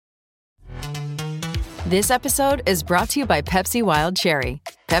This episode is brought to you by Pepsi Wild Cherry.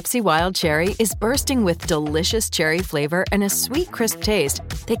 Pepsi Wild Cherry is bursting with delicious cherry flavor and a sweet, crisp taste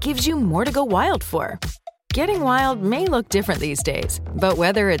that gives you more to go wild for. Getting wild may look different these days, but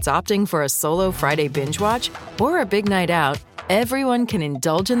whether it's opting for a solo Friday binge watch or a big night out, everyone can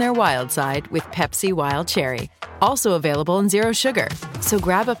indulge in their wild side with Pepsi Wild Cherry. Also available in Zero Sugar. So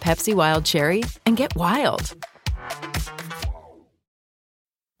grab a Pepsi Wild Cherry and get wild.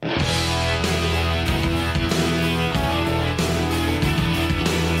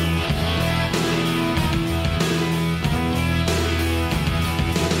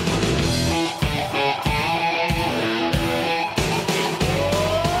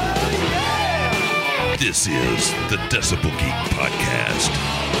 This is the Decibel Geek Podcast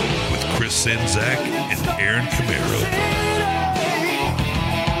with Chris Czynszak and Aaron Camaro.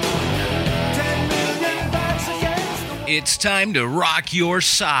 It's time to rock your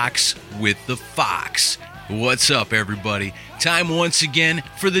socks with the Fox. What's up, everybody? Time once again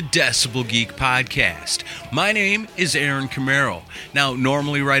for the Decibel Geek Podcast. My name is Aaron Camaro. Now,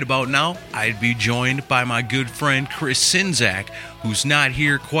 normally right about now, I'd be joined by my good friend Chris Czynszak, who's not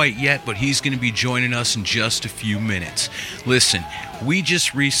here quite yet, but he's going to be joining us in just a few minutes. Listen, we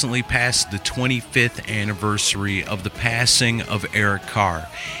just recently passed the 25th anniversary of the passing of Eric Carr,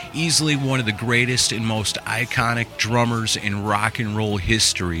 easily one of the greatest and most iconic drummers in rock and roll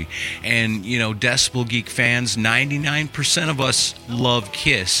history. And, you know, Decibel Geek fans, 99% of us love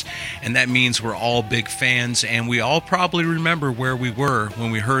Kiss, and that means we're all big fans, and we all probably remember where we were when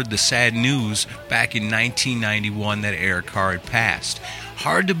we heard the sad news back in 1991 that Eric Carr had passed.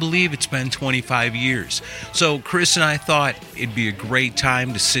 Hard to believe it's been 25 years. So Chris and I thought it'd be a great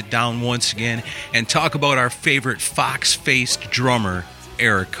time to sit down once again and talk about our favorite fox-faced drummer,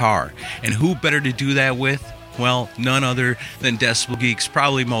 Eric Carr. And who better to do that with? Well, none other than Decibel Geek's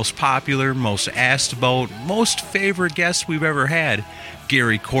probably most popular, most asked about, most favorite guest we've ever had,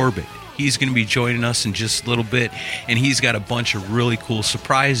 Gary Corbett. He's going to be joining us in just a little bit, and he's got a bunch of really cool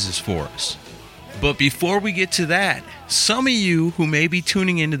surprises for us. But before we get to that, some of you who may be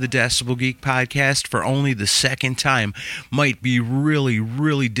tuning into the Decibel Geek Podcast for only the second time might be really,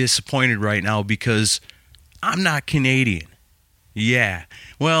 really disappointed right now because I'm not Canadian. Yeah,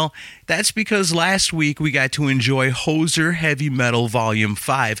 well, that's because last week we got to enjoy Hoser Heavy Metal Volume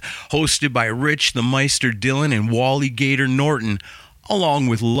 5, hosted by Rich the Meister Dillon and Wally Gator Norton, along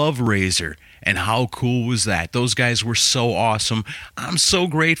with Love Razor. And how cool was that? Those guys were so awesome. I'm so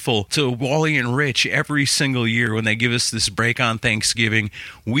grateful to Wally and Rich every single year when they give us this break on Thanksgiving.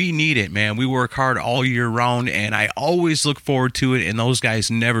 We need it, man. We work hard all year round, and I always look forward to it, and those guys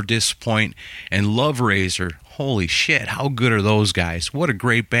never disappoint. And Love Razor, holy shit, how good are those guys? What a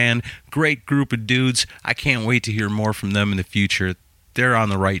great band, great group of dudes. I can't wait to hear more from them in the future. They're on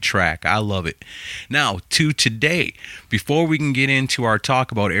the right track. I love it. Now, to today, before we can get into our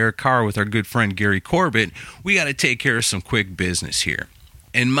talk about Eric Carr with our good friend Gary Corbett, we got to take care of some quick business here.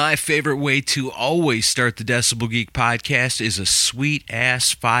 And my favorite way to always start the Decibel Geek Podcast is a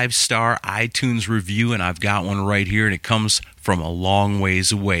sweet-ass 5-star iTunes review, and I've got one right here, and it comes from a long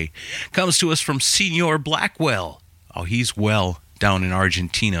ways away. It comes to us from Senor Blackwell. Oh, he's well down in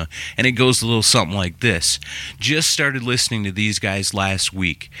Argentina, and it goes a little something like this. Just started listening to these guys last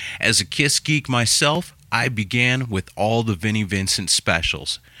week. As a Kiss geek myself, I began with all the Vinnie Vincent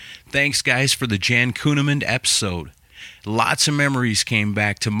specials. Thanks, guys, for the Jan Kuhneman episode. Lots of memories came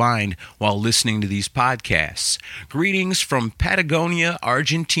back to mind while listening to these podcasts. Greetings from Patagonia,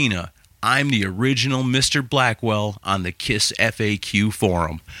 Argentina. I'm the original Mr. Blackwell on the KISS FAQ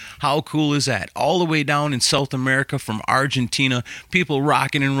forum. How cool is that? All the way down in South America from Argentina, people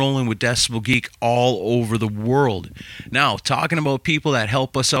rocking and rolling with Decibel Geek all over the world. Now, talking about people that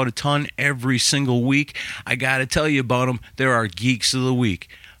help us out a ton every single week, I gotta tell you about them. They're our Geeks of the Week.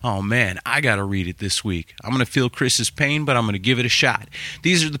 Oh man, I gotta read it this week. I'm gonna feel Chris's pain, but I'm gonna give it a shot.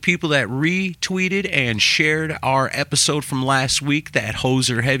 These are the people that retweeted and shared our episode from last week, that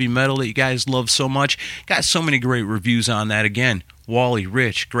Hoser Heavy Metal that you guys love so much. Got so many great reviews on that again. Wally,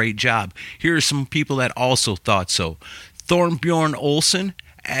 Rich, great job. Here are some people that also thought so. Thornbjorn Olsen,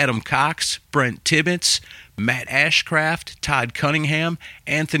 Adam Cox, Brent Tibbetts, Matt Ashcraft, Todd Cunningham,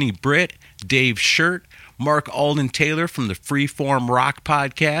 Anthony Britt, Dave Shirt, Mark Alden Taylor from the Freeform Rock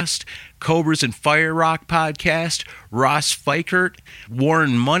Podcast, Cobras and Fire Rock Podcast, Ross Fikert,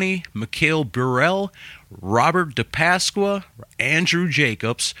 Warren Money, Mikhail Burrell, Robert DePasqua, Andrew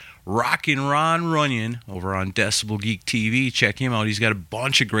Jacobs, Rockin' Ron Runyon over on Decibel Geek TV. Check him out. He's got a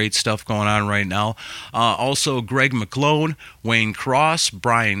bunch of great stuff going on right now. Also, Greg McClone, Wayne Cross,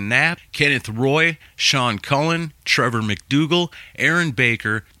 Brian Knapp, Kenneth Roy, Sean Cullen, Trevor McDougall, Aaron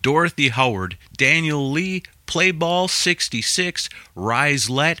Baker, Dorothy Howard, Daniel Lee, Playball 66, Rise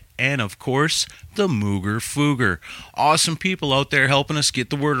Let, and of course, the Mooger Fooger. Awesome people out there helping us get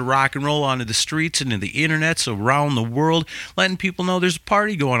the word of rock and roll onto the streets and to the internets around the world, letting people know there's a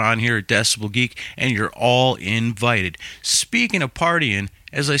party going on here at Decibel Geek, and you're all invited. Speaking of partying,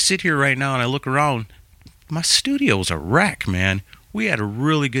 as I sit here right now and I look around, my studio's a wreck, man. We had a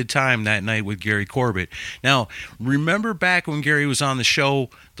really good time that night with Gary Corbett. Now, remember back when Gary was on the show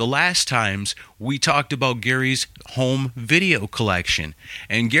the last times, we talked about Gary's home video collection.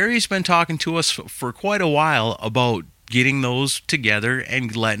 And Gary's been talking to us for quite a while about getting those together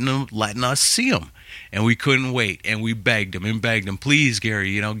and letting us see them. And we couldn't wait. And we begged him, please,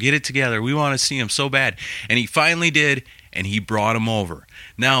 Gary, get it together. We want to see him so bad. And he finally did. And he brought him over.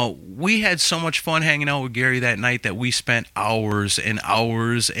 Now, we had so much fun hanging out with Gary that night that we spent hours and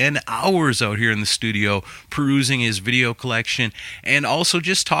hours and hours out here in the studio perusing his video collection and also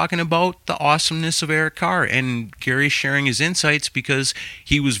just talking about the awesomeness of Eric Carr, and Gary sharing his insights because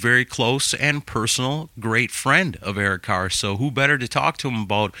he was very close and personal, great friend of Eric Carr. So who better to talk to him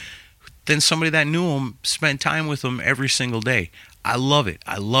about than somebody that knew him, spent time with him every single day. I love it.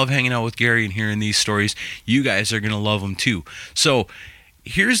 I love hanging out with Gary and hearing these stories. You guys are going to love them too. So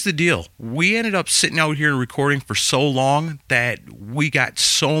here's the deal. We ended up sitting out here and recording for so long that we got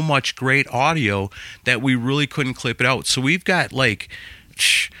so much great audio that we really couldn't clip it out. So we've got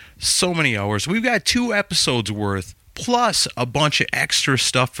so many hours. We've got 2 episodes worth, plus a bunch of extra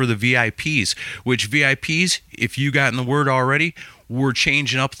stuff for the VIPs, which VIPs, if you got in the word already, we're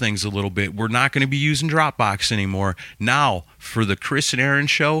changing up things a little bit. We're not going to be using Dropbox anymore. Now, for the Chris and Aaron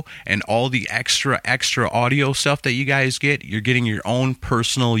show and all the extra audio stuff that you guys get, you're getting your own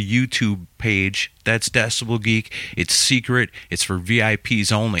personal YouTube page. That's Decibel Geek. It's secret. It's for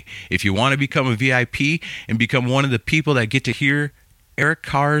VIPs only. If you want to become a VIP and become one of the people that get to hear Eric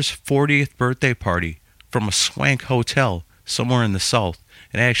Carr's 40th birthday party from a swank hotel somewhere in the South.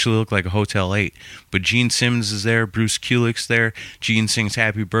 It actually looked like a Hotel 8. But Gene Simmons is there, Bruce Kulick's there, Gene sings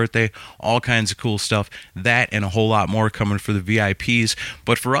Happy Birthday, all kinds of cool stuff. That and a whole lot more coming for the VIPs.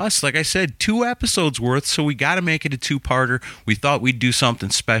 But for us, like I said, 2 episodes worth, so we got to make it a 2-parter. We thought we'd do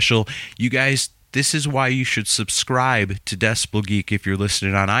something special. You guys, this is why you should subscribe to Decibel Geek if you're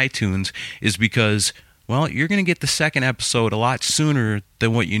listening on iTunes, is because, well, you're going to get the second episode a lot sooner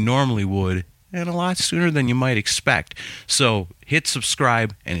than what you normally would, and a lot sooner than you might expect. So hit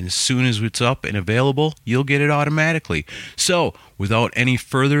subscribe, and as soon as it's up and available, you'll get it automatically. So without any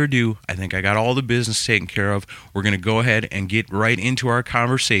further ado, I think I got all the business taken care of. We're going to go ahead and get right into our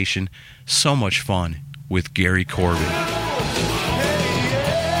conversation. So much fun with Gary Corbett.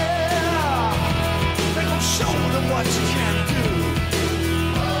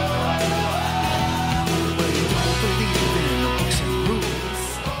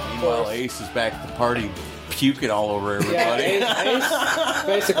 Ace is back at the party, puking all over everybody. Yeah, Ace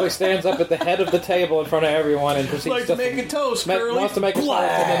basically stands up at the head of the table in front of everyone and proceeds to make a toast. Wants to make a toast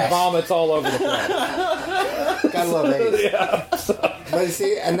and then vomits all over the place. Gotta love Ace. Yeah. But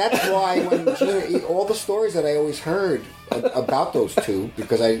see, and that's why when Gina, all the stories that I always heard about those two,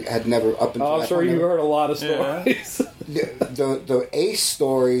 because I had never up until I'm sure you heard a lot of stories. The Ace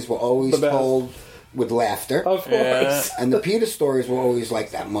stories were always told with laughter. Of course. Yeah. And the Peter stories were always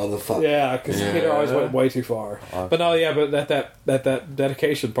like that motherfucker. Yeah, because Peter always went way too far. But no, yeah, but that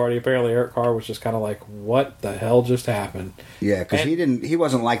dedication party, apparently Eric Carr was just kind of like, what the hell just happened? Yeah, because he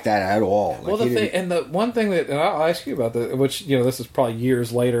wasn't like that at all. Like, well, the one thing that, and I'll ask you about which, this is probably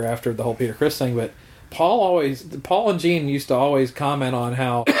years later after the whole Peter Criss thing, but Paul and Gene used to always comment on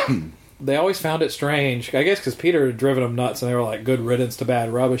how they always found it strange, I guess because Peter had driven them nuts and they were like, good riddance to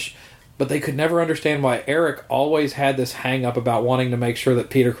bad rubbish. But they could never understand why Eric always had this hang-up about wanting to make sure that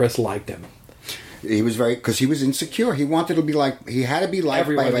Peter Criss liked him. He was because he was insecure. He wanted to be he had to be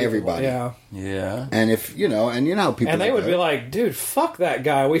liked by everybody. Yeah. Yeah. And if, and you know how people... And they would be like, dude, fuck that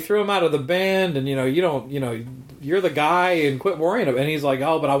guy. We threw him out of the band and, you're the guy and quit worrying about it. And he's like,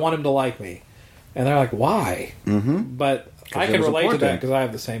 oh, but I want him to like me. And they're like, why? Mm-hmm. But I can relate to that because I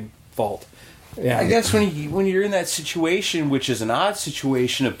have the same fault. Yeah, I guess when you're in that situation, which is an odd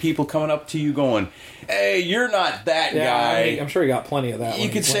situation of people coming up to you going, "Hey, you're not that guy." I'm sure he got plenty of that. You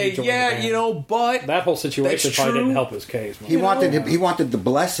could say, but that whole situation probably didn't help his case. He wanted the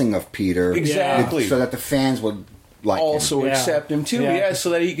blessing of Peter, exactly, so that the fans would also Yeah. accept him too. Yeah. Yeah,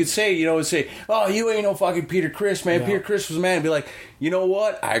 so that he could say, oh, you ain't no fucking Peter Criss, man. Yeah. Peter Criss was a man. And be like, you know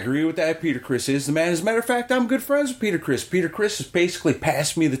what? I agree with that. Peter Criss is the man. As a matter of fact, I'm good friends with Peter Criss. Peter Criss has basically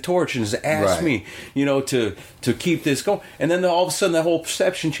passed me the torch and has asked Right. me, to keep this going. And then all of a sudden, the whole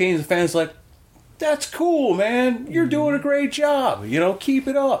perception changed. The fans like, that's cool, man. You're doing a great job. Keep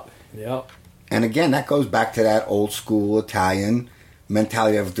it up. Yep. And again, that goes back to that old school Italian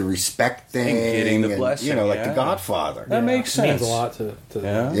mentality of the respect thing. And getting the blessing, like yeah. The Godfather. That makes sense. Means a lot to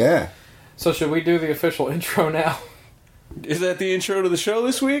Yeah. Yeah. So should we do the official intro now? Is that the intro to the show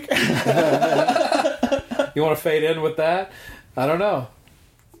this week? You want to fade in with that? I don't know.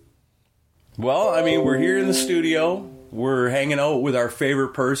 Well, I mean, we're here in the studio. We're hanging out with our favorite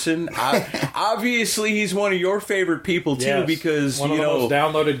person. Obviously, he's one of your favorite people too, Yes. because one of the most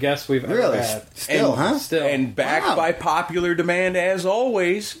downloaded guests we've ever Really? had. Still, huh? Still. and backed Wow. by popular demand as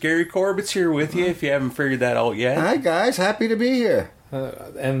always. Gary Corbett's here with you. If you haven't figured that out yet, Hi, guys. Happy to be here.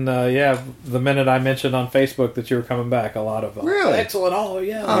 The minute I mentioned on Facebook that you were coming back, a lot of Really? excellent. Oh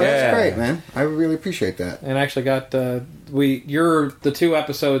yeah. Oh, Yeah. that's great, man. I really appreciate that. And actually got the 2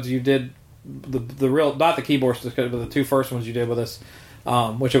 episodes you did the real, not the keyboard, but the 2 first ones you did with us,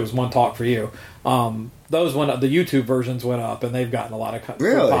 which it was one talk for you. Those went up. The YouTube versions went up, and they've gotten a lot of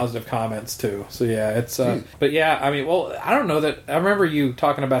Really? positive comments too. So yeah, it's. But yeah, I mean, well, I don't know that. I remember you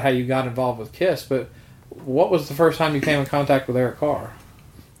talking about how you got involved with Kiss, but what was the first time you came in contact with Eric Carr?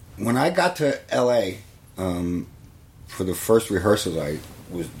 When I got to L.A. For the first rehearsals I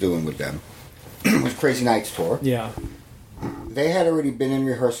was doing with them, it was Crazy Nights tour. Yeah. They had already been in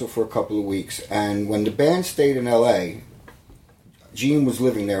rehearsal for a couple of weeks, and when the band stayed in L.A., Gene was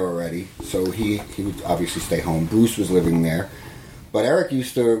living there already, so he would obviously stay home. Bruce was living there, but Eric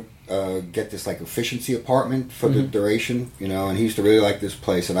used to get this like efficiency apartment for the duration, and he used to really like this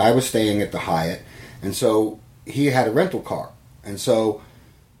place, and I was staying at the Hyatt, and so he had a rental car, and so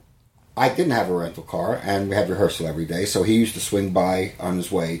I didn't have a rental car, and we had rehearsal every day, so he used to swing by on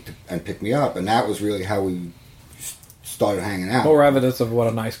his way and pick me up, and that was really how we started hanging out. More evidence of what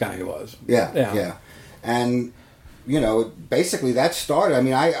a nice guy he was. Yeah. And, basically that started. I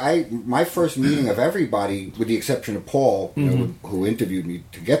mean, I my first meeting of everybody, with the exception of Paul, who interviewed me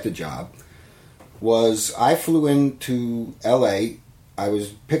to get the job, was I flew into L.A., I was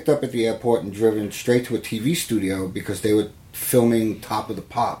picked up at the airport and driven straight to a TV studio because they were filming Top of the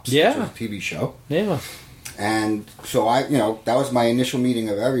Pops, Yeah. which was a TV show. Yeah. And so that was my initial meeting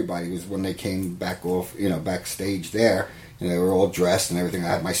of everybody, was when they came back off, backstage there. And they were all dressed and everything. I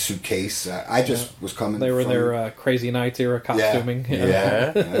had my suitcase. I just was coming. They were from, their Crazy Nights era costuming.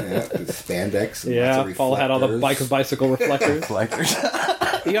 Yeah. The spandex. And Yeah, lots of Paul had all the reflectors. bicycle reflectors.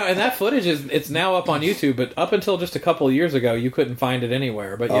 Yeah, and that footage it's now up on YouTube, but up until just a couple of years ago, you couldn't find it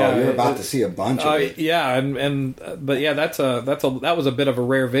anywhere. But yeah, you're about to see a bunch of it. Yeah, but yeah, that was a bit of a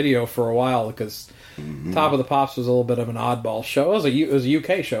rare video for a while because Top of the Pops was a little bit of an oddball show. It was a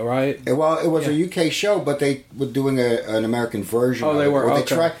UK show, right? Well, it was a UK show, but they were doing an American version. Oh, of they it, were. where Okay.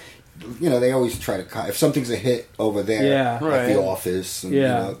 They try. They always try to. If something's a hit over there, Yeah. like Right. The Office, and,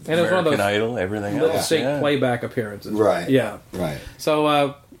 Yeah, and it was one of American those Idol, everything lip else. sync Yeah. playback appearances. Right. Yeah. Right.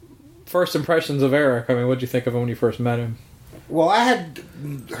 So, first impressions of Eric. I mean, what did you think of him when you first met him? Well, I had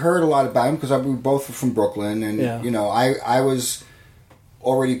heard a lot about him because we both were from Brooklyn, and Yeah. I was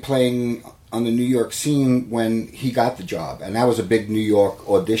already playing on the New York scene when he got the job, and that was a big New York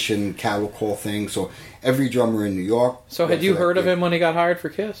audition cattle call thing. So every drummer in New York. So, had you heard of him when he got hired for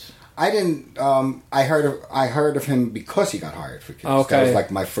Kiss? I didn't. I heard of him because he got hired for Kiss. Okay. That was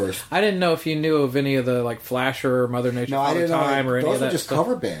like my first. I didn't know if you knew of any of the like Flasher or Mother Nature No, I didn't know. Time or any Those of were that just stuff.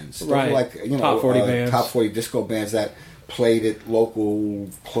 cover bands. Those Right. were like Top 40 bands. top 40 disco bands that played at local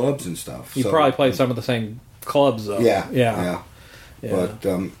clubs and stuff. You probably played some of the same clubs though. Yeah. Yeah. But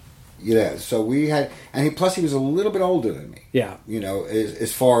so we had, and he was a little bit older than me. Yeah.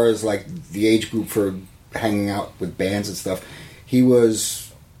 As far as like the age group for hanging out with bands and stuff, he was.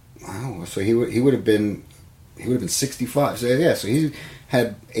 Wow, so he would have been 65. So yeah, so he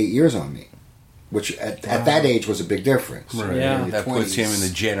had 8 years on me, which at that age was a big difference. Right. Yeah. That puts him in the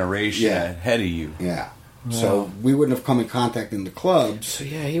generation Yeah. ahead of you. Yeah. So we wouldn't have come in contact in the clubs. So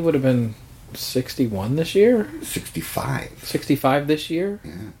yeah, he would have been 61 this year, 65. 65 this year.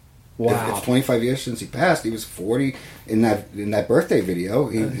 Yeah. Wow. It's 25 years since he passed. He was 40 in that birthday video.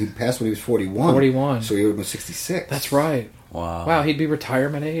 He passed when he was 41. 41. So he would have been 66. That's right. Wow, he'd be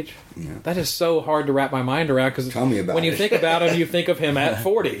retirement age? Yeah. That is so hard to wrap my mind around, because Tell me about when you it. think about him, you think of him at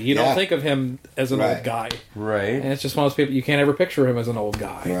 40. You Yeah. don't think of him as an Right. old guy. Right. And it's just one of those people, you can't ever picture him as an old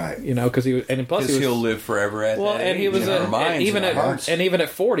guy. Right. You know, because he was, and plus he Because was... he'll live forever at Well, that and he age was in our minds even and at our hearts. and even at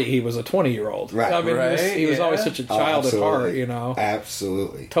 40, he was a 20-year-old. Right. I mean, he was Right, always yeah. such a Oh, child at heart. absolutely. You know,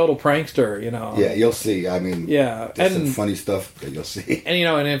 Absolutely. total prankster. You know. Yeah, you'll see. I mean, Yeah, there's some and- funny stuff that you'll see. And you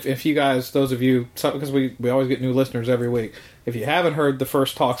know, and if you guys, those of you, because we always get new listeners every week. If you haven't heard the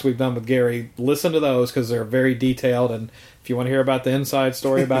first talks we've done with Gary, listen to those, because they're very detailed. And if you want to hear about the inside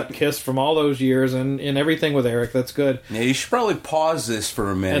story about Kiss from all those years and everything with Eric, that's good. Yeah, you should probably pause this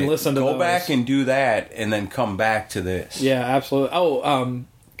for a minute. And listen to Go those. back and do that, and then come back to this. Yeah, absolutely. Oh,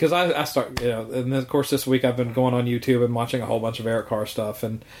 because I start, you know, and then of course this week I've been going on YouTube and watching a whole bunch of Eric Carr stuff.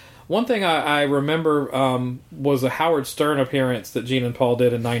 And one thing I remember was a Howard Stern appearance that Gene and Paul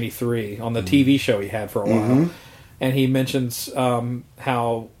did in '93 on the TV show he had for a while. And he mentions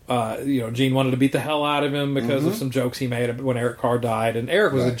how Gene wanted to beat the hell out of him because of some jokes he made when Eric Carr died. And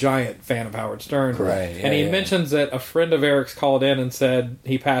Eric was a giant fan of Howard Stern. Correct. And he mentions that a friend of Eric's called in and said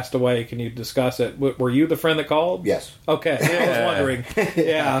he passed away. Can you discuss it? Were you the friend that called? Yes. Okay. I was wondering.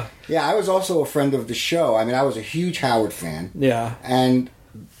 Yeah. Yeah, I was also a friend of the show. I mean, I was a huge Howard fan. Yeah. And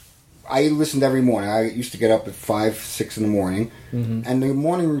I listened every morning. I used to get up at 5, 6 in the morning. And the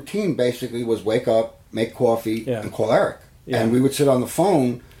morning routine basically was wake up, make coffee, Yeah. and call Eric. Yeah. And we would sit on the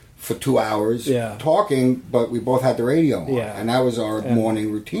phone for 2 hours Yeah. talking, but we both had the radio on. Yeah. And that was our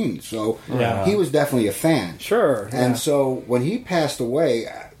morning routine. So Yeah. he was definitely a fan. Sure. Yeah. And so when he passed away,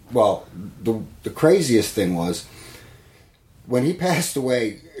 well, the craziest thing was when he passed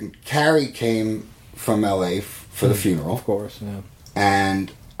away, Carrie came from LA for the funeral. Of course. Yeah.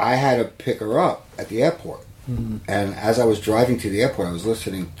 And I had to pick her up at the airport. And as I was driving to the airport, I was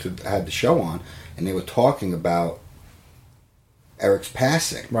listening to, I had the show on, and they were talking about Eric's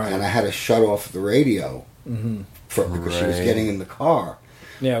passing. Right. And I had to shut off the radio because she was Right. getting in the car.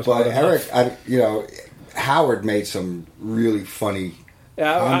 Yeah. It was But hard enough. Eric, Howard made some really funny.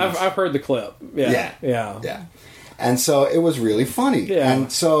 Yeah, I've heard the clip. Yeah. Yeah. Yeah. And so it was really funny. Yeah.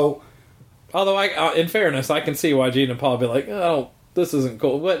 And so, Although, in fairness, I can see why Gene and Paul would be like, oh, this isn't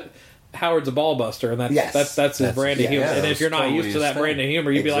cool. But Howard's a ball buster, and that's Yes. that's his brand of humor. yeah, And that if you're was not totally used to his that thing. brand of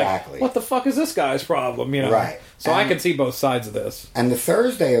humor, you'd be Exactly. like, what the fuck is this guy's problem? You know? Right. So I And- can see both sides of this. and the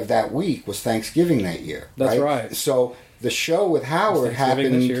Thursday of that week was Thanksgiving that year. That's right. So the show with Howard Thanksgiving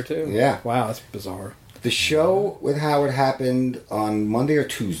happened this year, too. Yeah. Wow, that's bizarre. The show with Howard happened on Monday or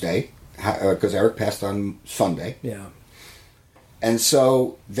Tuesday because Eric passed on Sunday. Yeah. And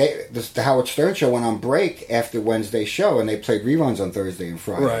so the Howard Stern show went on break after Wednesday's show, and they played reruns on Thursday and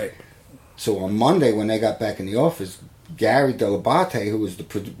Friday. Right. So on Monday, when they got back in the office, Gary Delabate, who was the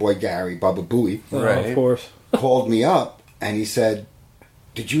boy Gary, Baba Booey, Right. Of course. called me up, and he said,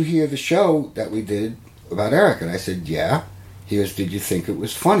 "Did you hear the show that we did about Eric?" And I said, "Yeah." He goes, "Did you think it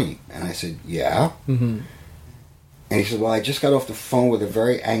was funny?" And I said, "Yeah." Mm-hmm. And he said, "Well, I just got off the phone with a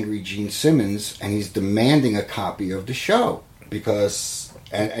very angry Gene Simmons, and he's demanding a copy of the show because,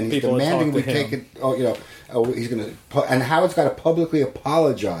 and he's People had demanding we talked to take him. it. He's going to, and Howard's got to publicly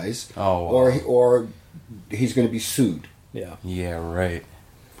apologize, Oh, wow. or he's going to be sued." Yeah. Yeah, right.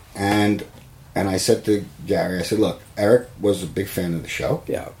 And I said to Gary, I said, "Look, Eric was a big fan of the show.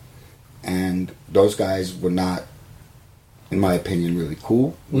 Yeah. And those guys were not, in my opinion, really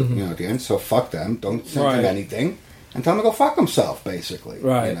cool. At the end. So fuck them. Don't send Right. him anything, and tell him to go fuck himself, basically.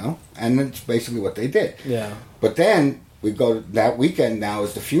 Right. And that's basically what they did. Yeah. But then we go that weekend. Now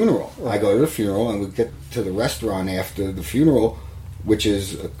is the funeral. I go to the funeral, and we get to the restaurant after the funeral, which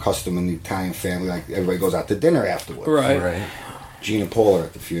is a custom in the Italian family. Like everybody goes out to dinner afterwards. Right. Right. Gene and Paul are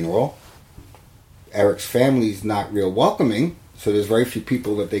at the funeral. Eric's family's not real welcoming, so there's very few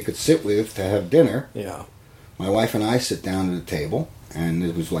people that they could sit with to have dinner. Yeah. My wife and I sit down at the table, and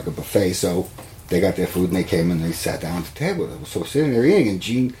it was like a buffet, so they got their food and they came and they sat down at the table. So we're sitting there eating, and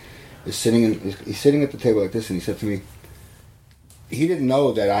Gene is he's sitting at the table like this, and he said to me, he didn't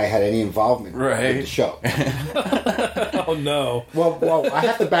know that I had any involvement Right. with the show. Oh, no. well, I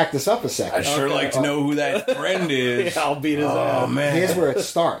have to back this up a second. I'd sure like to know who that friend is. Yeah, I'll beat his Oh, ass. man. Here's where it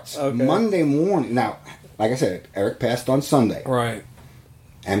starts. Okay. Monday morning. Now, like I said, Eric passed on Sunday. Right.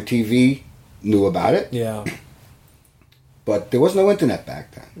 MTV knew about it, Yeah. but there was no internet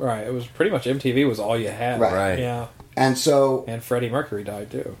back then. Right. It was pretty much MTV was all you had. Right. Right. Yeah. And so, And Freddie Mercury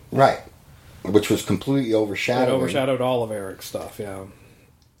died, too. right, which was completely It overshadowed. overshadowed all of Eric's stuff, yeah.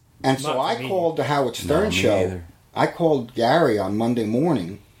 And so Not I for me. called the Howard Stern No, me show. either. I called Gary on Monday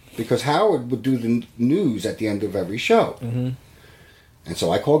morning because Howard would do the news at the end of every show. Mm-hmm. And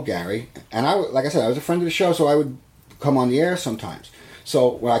so I called Gary, and like I said, I was a friend of the show, so I would come on the air sometimes. So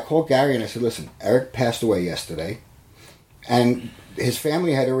when I called Gary and I said, listen, Eric passed away yesterday, and his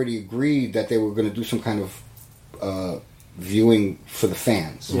family had already agreed that they were going to do some kind of viewing for the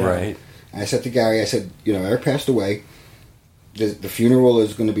fans. Right. And I said to Gary, I said, Eric passed away. The funeral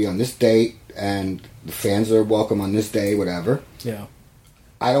is going to be on this date, and the fans are welcome on this day, whatever. Yeah.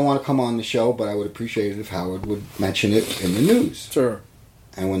 I don't want to come on the show, but I would appreciate it if Howard would mention it in the news. Sure.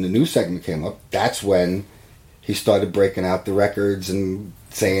 And when the news segment came up, that's when he started breaking out the records and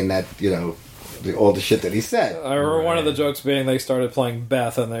saying that, all the shit that he said. I remember one of the jokes being they started playing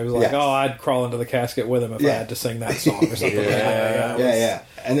Beth, and they was like, Yes. "Oh, I'd crawl into the casket with him if I had to sing that song or something." Yeah.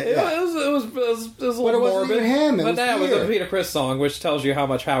 And It was a little But it wasn't morbid. even him, it but was that was Peter. a Peter Criss song, which tells you how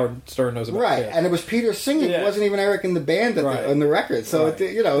much Howard Stern knows about right, Kiss. and it was Peter singing. Yeah. It wasn't even Eric in the band on the record. So, Right.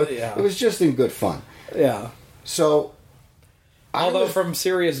 it was just in good fun. Yeah. So, Although from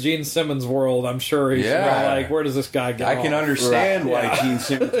serious Gene Simmons world, I'm sure he's like, where does this guy get I can off? understand why Gene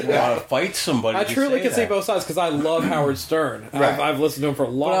Simmons would want to fight somebody. I to truly say can see that. both sides because I love Howard Stern. Right. I've listened to him for a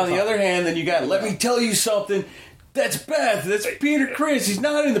long But time. on the other hand, then you got, let me tell you something. That's Beth. That's Peter Criss. He's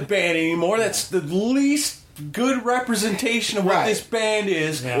not in the band anymore. That's the least good representation of what Right. this band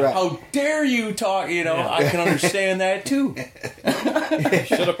is. Yeah. Right. How dare you talk? I can understand that too.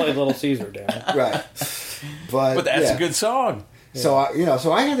 Should have played Little Caesar, damn it. right. But That's yeah. a good song. So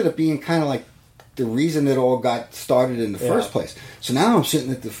I ended up being kind of like the reason it all got started in the first place. So now I'm sitting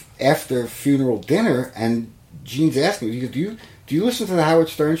at the after funeral dinner, and Gene's asking me, "Do you listen to the Howard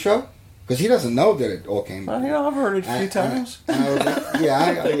Stern show?" Because he doesn't know that it all came. I've heard it a few times. And I was like, yeah,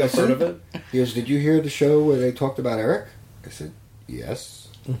 I think I've heard of it. He goes, "Did you hear the show where they talked about Eric?" I said, "Yes,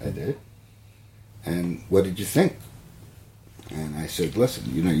 I did." And what did you think? And I said, "Listen,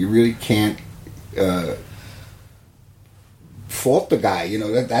 you really can't fault the guy.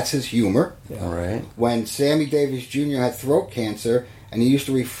 That's his humor." All right. When Sammy Davis Jr. had throat cancer, and he used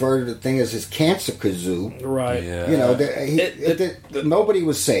to refer to the thing as his cancer kazoo. Right. Yeah. Nobody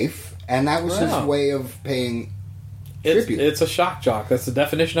was safe, and that was his way of paying tribute. It's a shock jock. That's the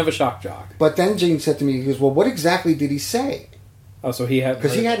definition of a shock jock. But then Gene said to me, he goes, "Well, what exactly did he say?" Oh, so he had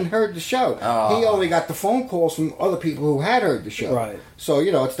Because he hadn't heard the show. He only got the phone calls from other people who had heard the show. Right. So,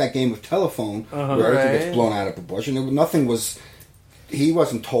 it's that game of telephone where everything gets blown out of proportion. He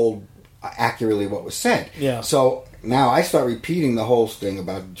wasn't told accurately what was said. Yeah. So now I start repeating the whole thing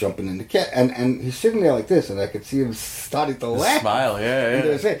about jumping in the cat. And he's sitting there like this, and I could see him starting to laugh. Smile, And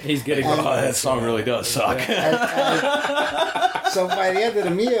yeah. that's it. He's getting And- That song really does suck. So by the end of the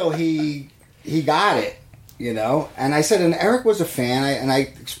meal, he got it, And I said, and Eric was a fan, and I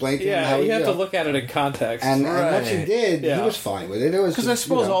explained to him how you have to look at it in context. And once he Right. did, Yeah. he was fine with it. It was Because I just,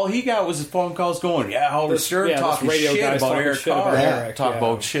 suppose all he got was the phone calls going, Howard Stern this talking radio shit guy's about talking Eric shit Carr. about Yeah. Eric, Talk yeah.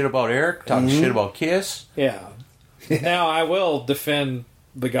 about shit about Eric, talking shit about Kiss. Yeah. Now I will defend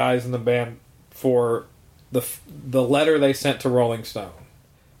the guys in the band for the letter they sent to Rolling Stone.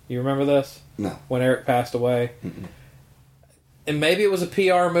 You remember this? No. When Eric passed away, and maybe it was a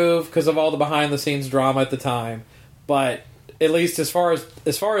PR move because of all the behind the scenes drama at the time, but at least as far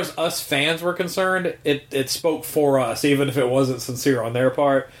as us fans were concerned, it spoke for us, even if it wasn't sincere on their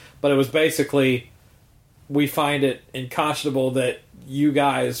part. But it was basically, we find it unconscionable that you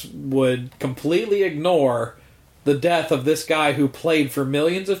guys would completely ignore the death of this guy who played for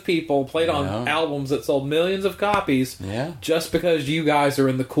millions of people, played on albums that sold millions of copies, just because you guys are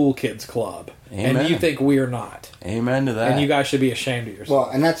in the cool kids club. Amen. And you think we're not. Amen to that. And you guys should be ashamed of yourself. Well,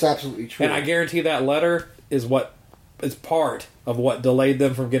 and that's absolutely true. And I guarantee that letter is part of what delayed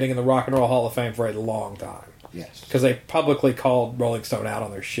them from getting in the Rock and Roll Hall of Fame for a long time. Yes. Because they publicly called Rolling Stone out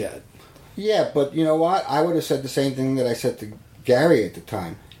on their shit. Yeah, but you know what? I would have said the same thing that I said to Gary at the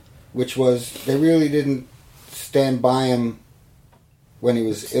time, which was they really didn't stand by him when he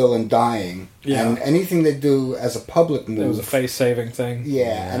was ill and dying. Yeah. And anything they do as a public move. It was a face-saving thing.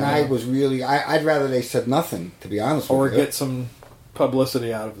 Yeah, and I was really... I'd rather they said nothing, to be honest Or with you. get some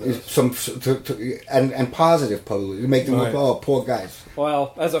publicity out of this. And positive publicity. Make them Right. look, oh, poor guys.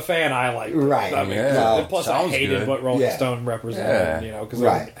 Well, as a fan, I liked it. Right. I mean, Yeah. and plus, I Sounds hated good. what Rolling Yeah. Stone represented. Yeah. Because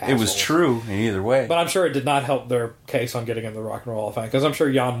Right. it was true in either way. But I'm sure it did not help their case on getting in the Rock and Roll Hall of Fame. Because I'm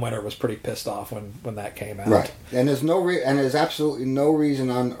sure Jan Winter was pretty pissed off when that came out. Right. And there's absolutely no reason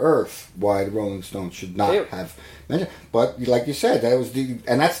on earth why the Rolling Stones should not have mentioned. But like you said,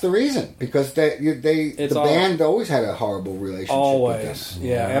 and that's the reason, because the band always had a horrible relationship with Always, them.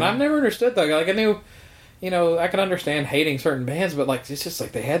 yeah. And I've never understood that. Like I knew, I can understand hating certain bands, but like it's just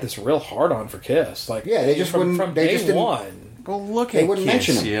like they had this real hard on for Kiss. Like Yeah, they just from wouldn't- day they just didn't- one. Well, look They at wouldn't Kiss,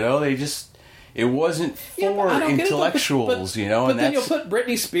 mention him. They just... it wasn't Yeah, but for I don't get it, though, intellectuals, you know. But And then that's you'll put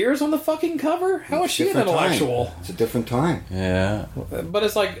Britney Spears on the fucking cover. How is she an Different time. intellectual? It's a different time. yeah. But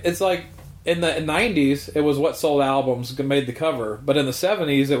it's like in the 90s, it was what sold albums made the cover. But in the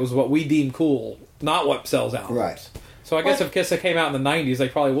 70s, it was what we deem cool, not what sells albums. Right. So I guess if Kiss had came out in the 90s, they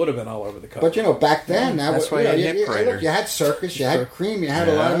probably would have been all over the cover. But you know, back then, That's why you, know, you had Hit Parader. look, you had Circus, you had Cream, you had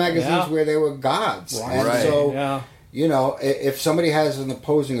a lot of magazines Yeah. where they were gods, and Right. so Yeah. you know, if somebody has an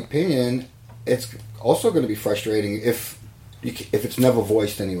opposing opinion, it's also going to be frustrating if it's never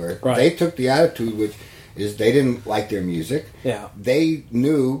voiced anywhere. Right. They took the attitude, which is they didn't like their music. Yeah. They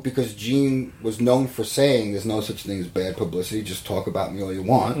knew, because Gene was known for saying there's no such thing as bad publicity, just talk about me all you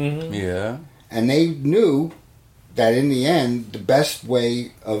want. Mm-hmm. Yeah. And they knew that in the end, the best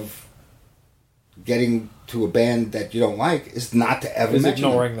way of getting to a band that you don't like is not to ever Is mention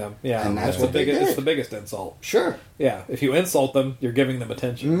ignoring them. Yeah. And that's the what they biggest. did. It's the biggest insult. Sure. Yeah. If you insult them, you're giving them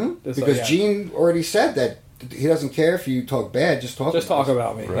attention. It's Because like, yeah, Gene already said that he doesn't care if you talk bad, just talk just talk us.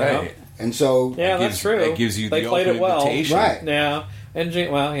 about me. you know? Right. And so, Yeah, that's true. That gives you They the played open it well. invitation. Right. Yeah. And Gene,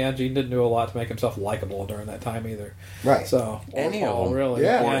 Gene didn't do a lot to make himself likable during that time either. Right. So Any or of Paul, them. really,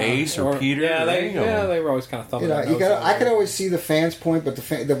 Yeah. Or Ace or Peter Yeah, or they any of them. they were always kind of thumbing. you know, their nose I at could it. always see the fans' point, but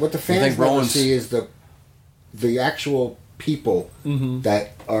what the fans think never Rollins- see is the actual people Mm-hmm.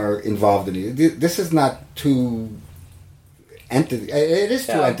 that are involved in it. This is not two entities. It is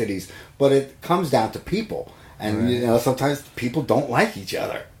two Yeah. entities, but it comes down to people. And you know, sometimes people don't like each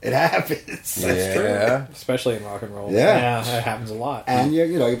other. It happens. That's true. Yeah. Especially in rock and roll. Yeah. That happens a lot. And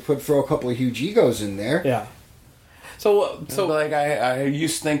you know, you throw a couple of huge egos in there. Yeah. So like I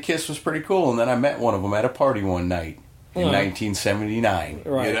used to think Kiss was pretty cool, and then I met one of them at a party one night in 1979.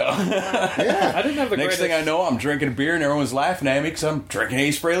 Right. You know? Yeah. I didn't have the Next greatest. thing I know, I'm drinking a beer and everyone's laughing at me because I'm drinking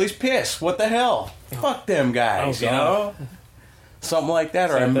Ace Frehley's piss. What the hell? Fuck them guys, Oh, you know? God. Something like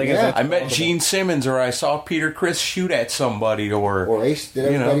that. Or Same thing as yeah. I met Impossible. Gene Simmons, or I saw Peter Criss shoot at somebody, Or Ace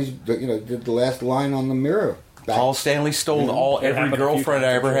did You know. everybody's, did the last line on the mirror. Paul Stanley stole It every happened a few girlfriend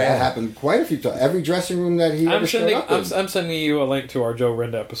I times. ever That had. happened quite a few times. Every dressing room that he I'm ever showed sending. up in. I'm sending you a link to our Joe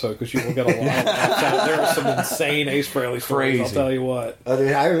Rinda episode because you will get a lot of laughs out. There are some insane Ace Frehley stories. I'll Crazy. tell you what.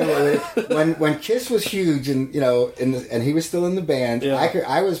 I remember when Kiss was huge, and and he was still in the band. Yeah.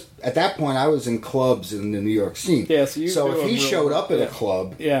 I was at that point. I was in clubs in the New York scene. Yeah, so you so knew if him he real showed well. up at Yeah. a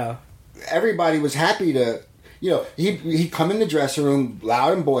club, Yeah. everybody was happy to. He'd come in the dressing room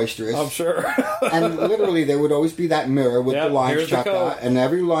loud and boisterous. I'm sure. And literally, there would always be that mirror with Yep, the lines here's the chopped code. out, and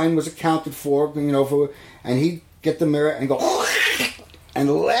every line was accounted for. And he'd get the mirror and go and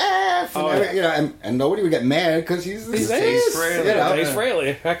laugh, and Oh, yeah. and nobody would get mad because he's He's Ace Ace. Frehley. Yeah, Ace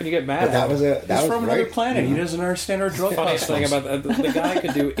Frehley. How can you get mad? But that at was him? that He's was from great. another planet. He doesn't understand our drug Funniest thing customs. about that, the guy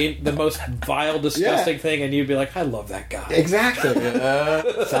could do the most vile, disgusting thing, and you'd be like, "I love that guy." Exactly.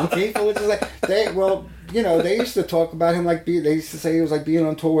 Some people would just like they used to talk about him like they used to say he was like being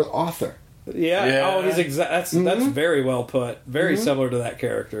on tour with Arthur. Yeah. Yeah. Oh, he's that's very well put. Very similar to that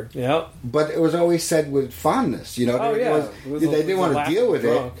character. Yep. But it was always said with fondness, Oh, It yeah. was- It was they a- didn't it was want a to laugh deal with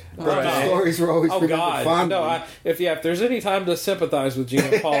drunk. it. But the Right. stories were always Oh remembered God! fondly. No, if there's any time to sympathize with Gene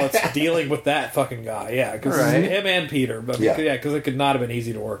and Paul, it's dealing with that fucking guy. Yeah, because Right. him and Peter, but Yeah. because it could not have been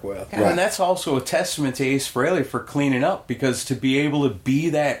easy to work with. Yeah, and that's also a testament to Ace Frehley for cleaning up, because to be able to be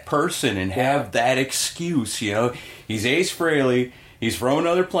that person and have that excuse, he's Ace Frehley, he's from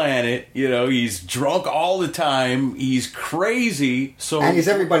another planet, he's drunk all the time, he's crazy, so And he's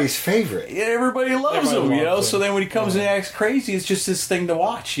everybody's favorite. everybody loves Everybody him, loves so him. then when he comes and acts crazy, it's just this thing to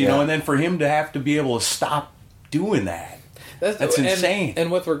watch, Yeah. and then for him to have to be able to stop doing that. That's and- insane.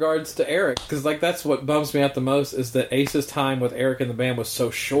 And with regards to Eric, because that's what bums me out the most is that Ace's time with Eric in the band was so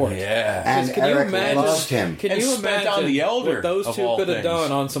short. Yeah. And Can you Eric imagine? loved him. Can And you spent imagine on the elder, what those of two all could have things.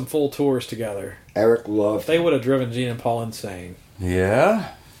 done on some full tours together? Eric loved They him. would have driven Gene and Paul insane. Yeah.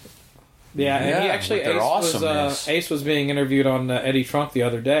 Yeah, and he Yeah, actually with their awesomeness. Ace was being interviewed on Eddie Trunk the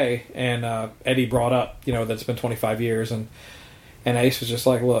other day, and Eddie brought up that it's been 25 years, and Ace was just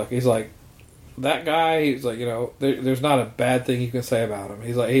like, look, he's like, that guy, he's like, there's not a bad thing you can say about him.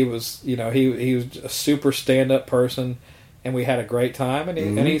 He's like, he was a super stand up person, and we had a great time, and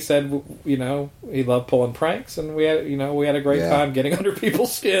he said, he loved pulling pranks, and we had a great Yeah. time getting under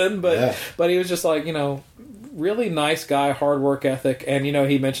people's skin, but he was just like, really nice guy, hard work ethic, and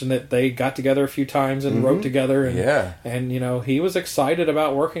he mentioned that they got together a few times and wrote together, and Yeah. and he was excited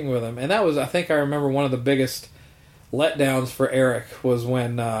about working with him, and that was, I think I remember, one of the biggest letdowns for Eric was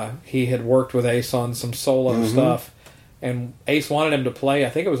when he had worked with Ace on some solo stuff, and Ace wanted him to play, I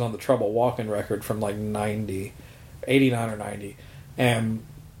think it was on the Trouble Walking record from like 89 or 90, and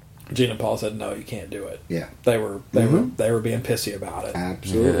Gene and Paul said, "No, you can't do it." Yeah. They were being pissy about it,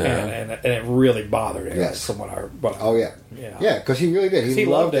 Absolutely. and it really bothered Eric. Yes. From what Oh yeah. yeah, because he really did. He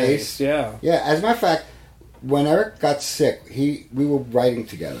loved Ace. Yeah. Yeah. As a matter of fact, when Eric got sick, we were writing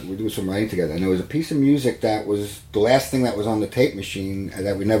together. We were doing some writing together, and there was a piece of music that was the last thing that was on the tape machine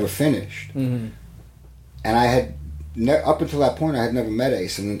that we never finished. Mm-hmm. And I had up until that point, I had never met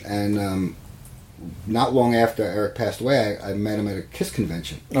Ace, and not long after Eric passed away, I met him at a KISS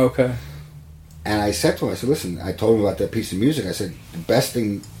convention. Okay. And I said to him, I said, listen, I told him about that piece of music. I said, the best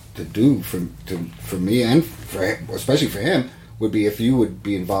thing to do for me and for him, especially for him, would be if you would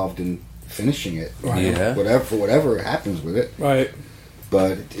be involved in finishing it. Right. Yeah. Whatever happens with it. Right.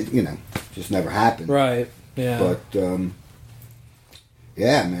 But, it just never happened. Right. Yeah. But,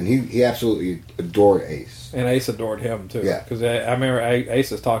 yeah, man, he absolutely adored Ace. And Ace adored him, too. Yeah. Because I remember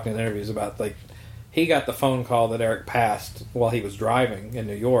Ace was talking in interviews about, like, he got the phone call that Eric passed while he was driving in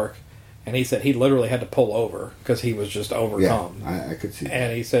New York, and he said he literally had to pull over because he was just overcome. Yeah, I could see that.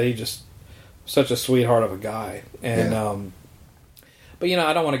 And he said he just such a sweetheart of a guy. And but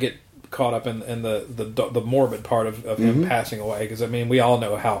I don't want to get caught up in the morbid part of him passing away, because I mean we all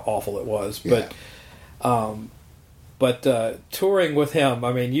know how awful it was. Yeah. But touring with him,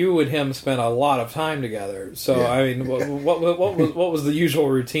 I mean, you and him spent a lot of time together. So, Yeah. I mean, what was the usual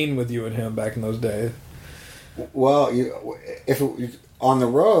routine with you and him back in those days? Well, on the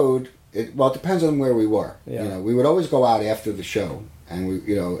road, it depends on where we were. Yeah. We would always go out after the show, and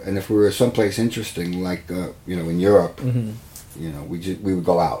and if we were someplace interesting, like in Europe, we would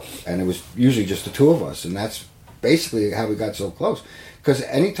go out, and it was usually just the two of us, and that's basically how we got so close. Because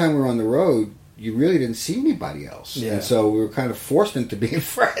anytime we were on the road, you really didn't see anybody else, and so we were kind of forced into being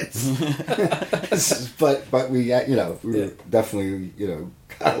friends. but we were definitely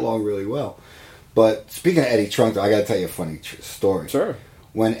got along really well. But speaking of Eddie Trunk, I got to tell you a funny story. Sure.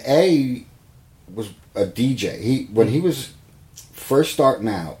 When A was a DJ, when he was first starting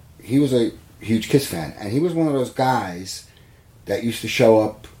out, he was a huge KISS fan, and he was one of those guys that used to show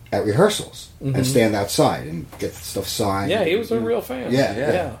up at rehearsals and stand outside and get stuff signed. Yeah, he was a real fan.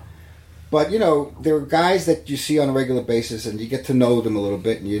 Yeah. But, there are guys that you see on a regular basis, and you get to know them a little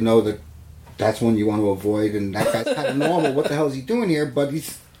bit, and you know that that's one you want to avoid, and that guy's kind of normal. What the hell is he doing here? But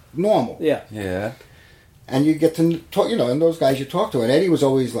he's normal. Yeah. Yeah. And you get to talk, and those guys you talk to. And Eddie was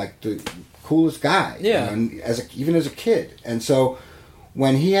always, like, the coolest guy. Yeah. And even as a kid. And so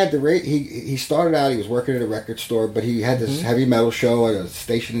when he had he started out, he was working at a record store, but he had this heavy metal show at a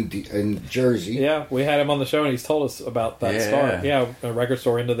station in Jersey. Yeah, we had him on the show, and he's told us about that start. Yeah, a record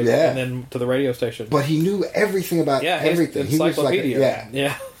store into the and then to the radio station. But he knew everything about everything. He was like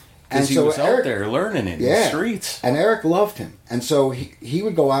yeah. Because he was out there learning in the streets. And Eric loved him. And so he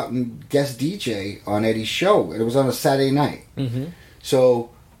would go out and guest DJ on Eddie's show. And it was on a Saturday night. Mm-hmm.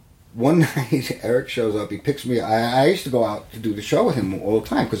 So one night, Eric shows up. He picks me. I used to go out to do the show with him all the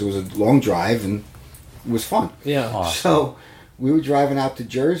time because it was a long drive and it was fun. Yeah. Awesome. So we were driving out to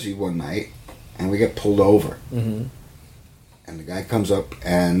Jersey one night, and we get pulled over. Mm-hmm. And the guy comes up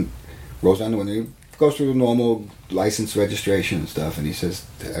and rolls down the window, goes through the normal license registration and stuff, and he says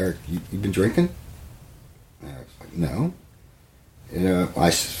to Eric, you been drinking? And Eric's like, no. I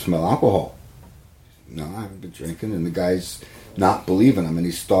smell alcohol. No, I haven't been drinking. And the guy's not believing him, and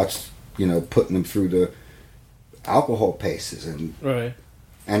he starts, putting him through the alcohol paces. And Right.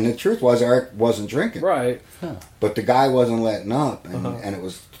 And the truth was, Eric wasn't drinking. Right. But the guy wasn't letting up, and it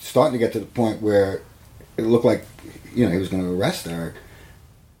was starting to get to the point where it looked like, he was going to arrest Eric.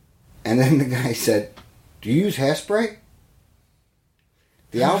 And then the guy said, do you use hairspray?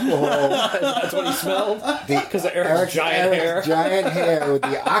 The alcohol... That's what he smelled? Because of Eric's giant hair? Giant hair with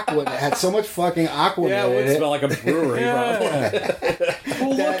the aqua. It had so much fucking aqua Yeah, in it would it. smell like a brewery, probably.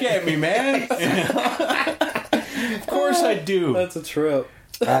 Well, look at me, man. Of course I do. That's a trip.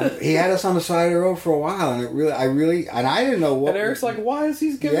 He had us on the side of the road for a while, and I didn't know what... And Eric's like, why is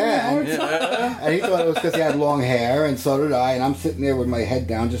he giving me a hard time? And he thought it was because he had long hair, and so did I, and I'm sitting there with my head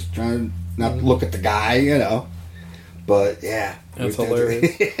down just trying to not look at the guy, But, yeah. That's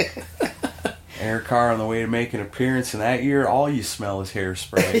hilarious. Eric Carr on the way to make an appearance, and that year, all you smell is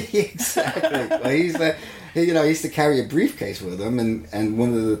hairspray. Exactly. Well, he used to carry a briefcase with him, and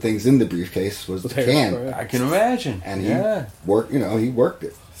one of the things in the briefcase was the can. Hairspray. I can imagine. And he worked, he worked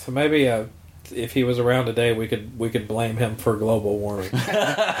it. So maybe if he was around today, we could blame him for global warming.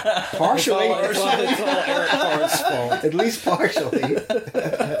 Partially. It's all Eric Carr's fault. At least partially.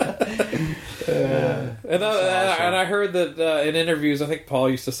 And I heard that in interviews, I think Paul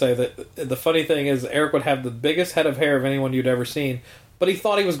used to say that the funny thing is Eric would have the biggest head of hair of anyone you'd ever seen, but he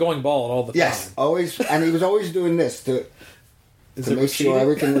thought he was going bald all the time. Yes, always, and he was always doing this to to make sure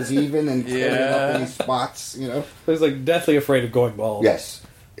everything was even and clearing up any spots, you know. He was like deathly afraid of going bald. Yes,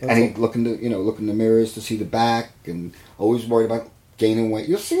 and he look in the mirrors to see the back, and always worried about gaining weight.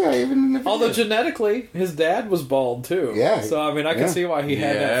 You'll see that even in the video. Although genetically, his dad was bald too. Yeah. So I mean, I can see why he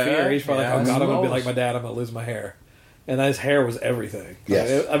had that fear. He's probably like, "Oh God, I'm gonna be like my dad. I'm gonna lose my hair." And his hair was everything.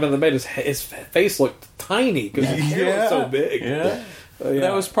 Yes. I mean, they made his face look tiny because his hair was so big. Yeah.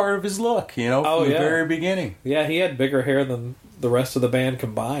 That was part of his look, you know, from the very beginning. Yeah, he had bigger hair than the rest of the band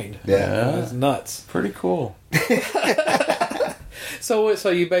combined. Yeah. It was nuts. Pretty cool. So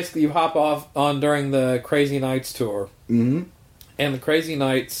you hop on during the Crazy Nights tour. Mm-hmm. And the Crazy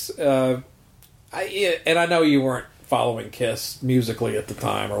Nights, and I know you weren't following Kiss musically at the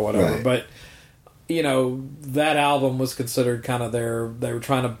time or whatever, Right. but you know that album was considered kind of they were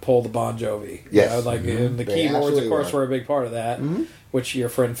trying to pull the Bon Jovi. Yes. You know, like and the They keyboards, of absolutely course, were. were a big part of that, which your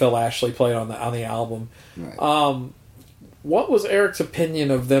friend Phil Ashley played on the album. Right. What was Eric's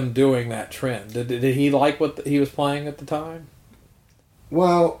opinion of them doing that trend? Did he like what he was playing at the time?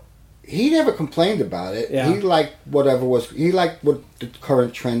 Well, he never complained about it. Yeah. He liked whatever was. He liked what the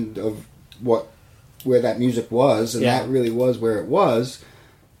current trend of where that music was, and that really was where it was.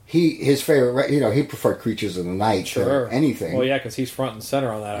 His favorite, you know, he preferred Creatures of the Night to anything. Well, yeah, because he's front and center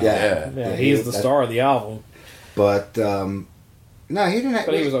on that. Yeah. He's the star of the album. But no, he didn't.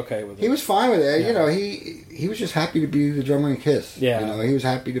 But he was okay with it. He was fine with it. Yeah. You know, he was just happy to be the drummer in Kiss. Yeah. You know, he was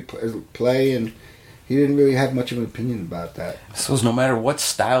happy to play, and he didn't really have much of an opinion about that. So no matter what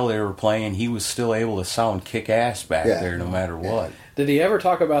style they were playing, he was still able to sound kick-ass back there no matter what. Did he ever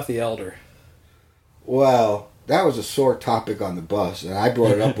talk about the Elder? Well, that was a sore topic on the bus, and I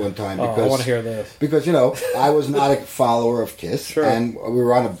brought it up one time because I want to hear this. Because, you know, I was not a follower of Kiss, Sure. and we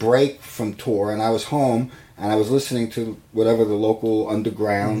were on a break from tour, and I was home, and I was listening to whatever the local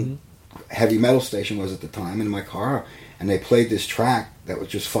underground heavy metal station was at the time in my car, and they played this track that was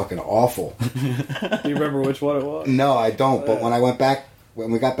just fucking awful. Do you remember which one it was? No, I don't, but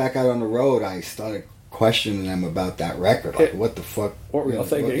when we got back out on the road, I started questioning them about that record. Like, what the fuck? What were y'all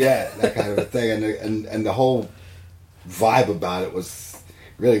thinking? Yeah, that kind of a thing, and the whole vibe about it was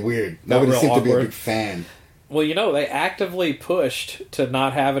really weird. Nobody real seemed to be a awkward. big fan. Well, you know, they actively pushed to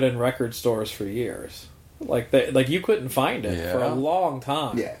not have it in record stores for years. Like you couldn't find it for a long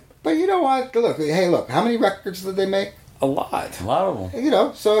time. Yeah, but you know what? Look, how many records did they make? A lot. A lot of them. You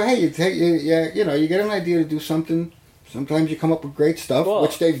know, so hey, you get an idea to do something. Sometimes you come up with great stuff,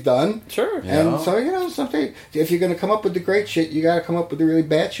 which they've done. Sure. And so, you know, something, if you're going to come up with the great shit, you got to come up with the really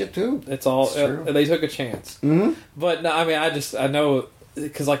bad shit too. It's all they took a chance. Mm-hmm. But no, I mean, I know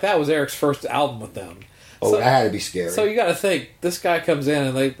because like that was Eric's first album with them. Oh, that had to be scary. So you got to think this guy comes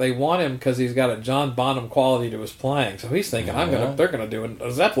in and they want him because he's got a John Bonham quality to his playing. So he's thinking they're gonna do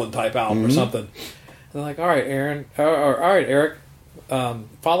a Zeppelin type album or something. And they're like, all right, Aaron, all right, Eric.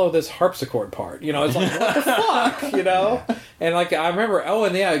 Follow this harpsichord part. You know, it's like, what the fuck? You know? And like, I remember,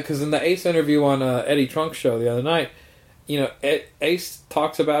 because in the Ace interview on Eddie Trunk's show the other night, you know, Ace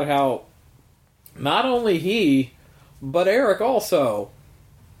talks about how not only he, but Eric also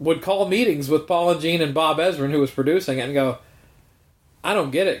would call meetings with Paul and Gene and Bob Ezrin, who was producing it, and go, I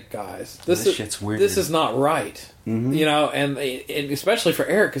don't get it, guys. This shit's weird. This is not right. Mm-hmm. You know, and especially for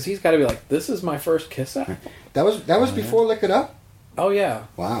Eric, because he's got to be like, this is my first Kiss album. That was before Lick It Up? Oh, yeah.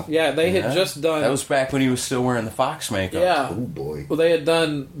 Wow. Yeah, they had just done... That was back when he was still wearing the Fox makeup. Yeah. Oh, boy. Well, they had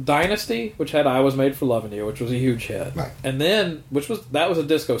done Dynasty, which had I Was Made for Loving You, which was a huge hit. Right. And then, that was a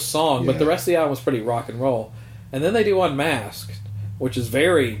disco song, but the rest of the album was pretty rock and roll. And then they do Unmasked, which is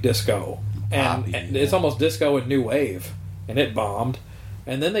very disco. And it's almost disco and new wave. And it bombed.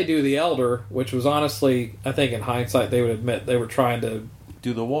 And then they do The Elder, which was honestly, I think in hindsight, they would admit they were trying to...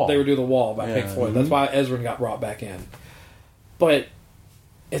 Do the Wall. They would do The Wall by Pink Floyd. That's why Ezrin got brought back in. But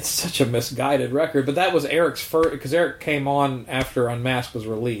it's such a misguided record. But that was Eric's first... Because Eric came on after Unmasked was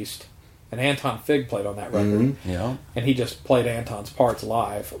released. And Anton Fig played on that record. Yeah. And he just played Anton's parts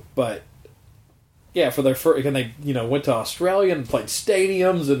live. But... Yeah, for their first... And they, went to Australia and played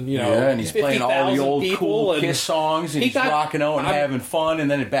stadiums and, Yeah, and he's playing all the old cool and Kiss songs and he's rocking out and having fun, and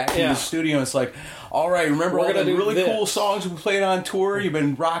then back in the studio, it's like, all right, remember all the really cool songs we played on tour? You've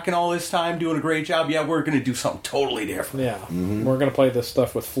been rocking all this time, doing a great job. Yeah, we're going to do something totally different. Yeah, we're going to play this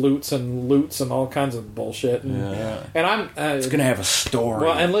stuff with flutes and lutes and all kinds of bullshit. And, and I'm... it's going to have a story.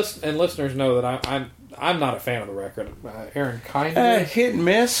 Well, and listeners know that I'm not a fan of the record. Aaron, kind of. Hit and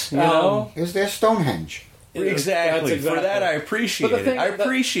miss, you know. Is there Stonehenge? Exactly. That's For that, I appreciate But the thing- it. I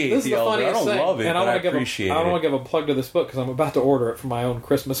appreciate this is the Elder. I funniest don't thing, love it, and but I I appreciate it. don't want to give a plug to this book because I'm about to order it for my own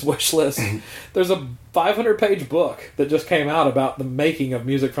Christmas wish list. There's a 500-page book that just came out about the making of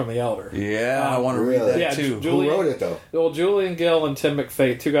music from the Elder. Yeah, I want to read really? that Yeah, too. Who wrote it, though? Well, Julian Gill and Tim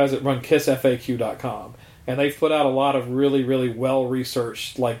McFate, two guys that run KissFAQ.com. And they've put out a lot of really, really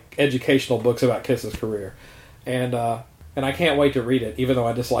well-researched, like, educational books about Kiss's career. And I can't wait to read it, even though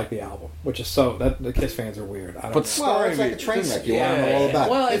I dislike the album, which is the Kiss fans are weird. I don't But know. Well, it's like a train wreck. You want to know all about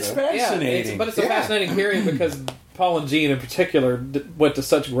it. Well, you it's know? fascinating. But it's a Yeah. fascinating period because Paul and Gene in particular went to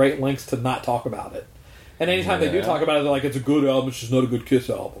such great lengths to not talk about it. And anytime they do Yeah. talk about it, they're like, it's a good album, it's just not a good Kiss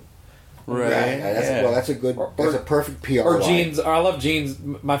album. Right. Well, that's a good. That's a perfect PR. Or line. Gene's, or I love Gene's,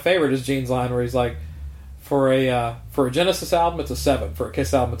 my favorite is Gene's line where he's like, for a Genesis album, it's a 7. For a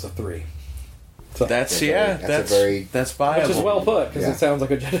Kiss album, it's a 3. So, That's That's a very- that's viable. which is well put because Yeah. it sounds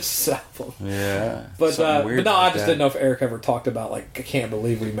like a Genesis album. Yeah. But Something weird no, I like just that. didn't know if Eric ever talked about like I can't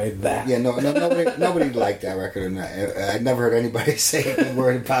believe we made that. Yeah, nobody liked that record. And I never heard anybody say a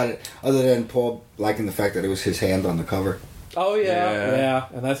word about it other than Paul liking the fact that it was his hand on the cover. Oh yeah, Yeah. yeah,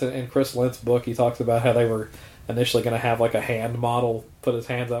 and that's in Chris Lent's book. He talks about how they were initially going to have like a hand model put his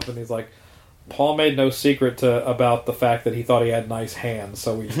hands up, and he's like, Paul made no secret about the fact that he thought he had nice hands,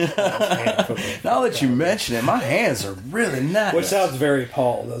 so we. Now that you mention it, my hands are really nice. Which sounds very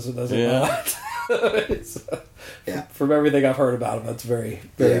Paul, doesn't it? Yeah. It's, Yeah. From everything I've heard about him, that's very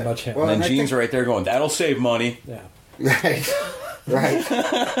Yeah. much him. Well, and and I Gene's think- right there going, that'll save money. yeah. Right, right,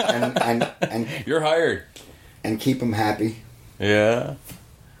 and You're hired. keep them happy. Yeah.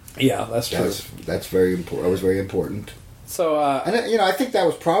 Yeah, that's true. That's very important. That was very important. So, And I think that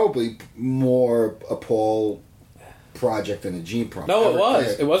was probably more a Paul project than a Gene project. no, it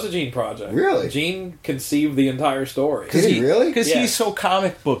was. It was a Gene project. Really? Gene conceived the entire story. Did he really? Because Yeah. he's so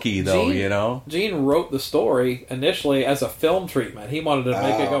comic booky, though, Gene- you know? Gene wrote the story initially as a film treatment. He wanted to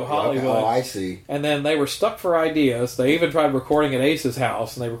make it go Hollywood. Oh, I see. And then they were stuck for ideas. They even tried recording at Ace's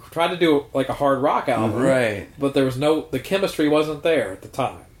house, and they were trying to do like a hard rock album. Right. But there was the chemistry wasn't there at the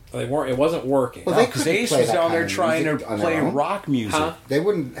time. It wasn't working. Well, they Because couldn't Ace play was that down kind there of trying to music on their play own. rock music. Huh? They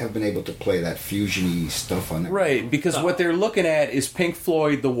wouldn't have been able to play that fusiony stuff on it. Right, because what they're looking at is Pink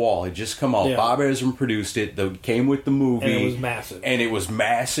Floyd The Wall. It just come out. Yeah. Bob Ezrin produced it. It came with the movie. And it was massive. And it was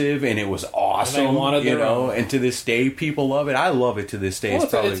massive, and it was awesome. And they wanted you their know, own. and to this day, people love it. I love it to this day. Well,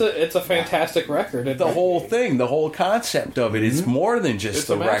 it's probably it's a fantastic record. the whole thing, the whole concept of it. It's more than just It's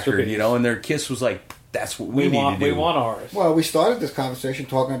a the record, masterpiece. you know. And their Kiss was like, that's what we need want to do. we want ours. Well, we started this conversation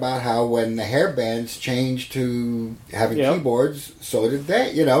talking about how when the hair bands changed to having Yep. keyboards, so did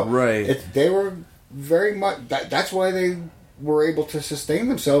they. You know, Right. They were very much. That's why they were able to sustain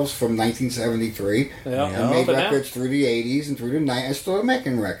themselves from 1973 Yeah. and made But now- records through the 80s and through the 90s. Still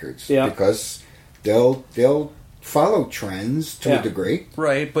making records, Yeah. because they'll follow trends to Yeah. a degree.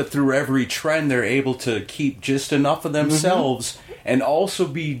 Right, but through every trend, they're able to keep just enough of themselves and also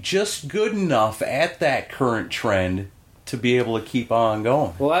be just good enough at that current trend to be able to keep on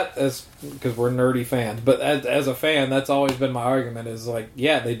going. Well, that is because we're nerdy fans. But as a fan, that's always been my argument. Is like,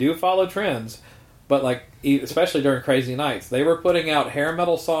 yeah, they do follow trends, but like especially during Crazy Nights, they were putting out hair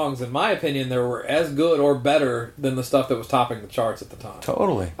metal songs. In my opinion, they were as good or better than the stuff that was topping the charts at the time.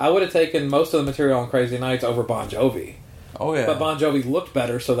 Totally. I would have taken most of the material on Crazy Nights over Bon Jovi, Oh, yeah. but Bon Jovi looked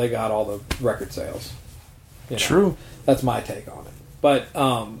better, so they got all the record sales. You know, True. That's my take on it.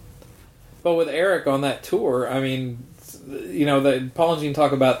 But with Eric on that tour, I mean, you know, Paul and Gene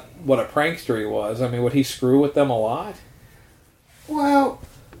talk about what a prankster he was. I mean, would he screw with them a lot? Well,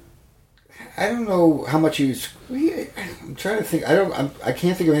 I don't know how much he was. I'm trying to think. I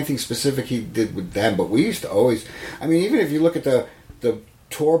can't think of anything specific he did with them. But we used to always. I mean, even if you look at the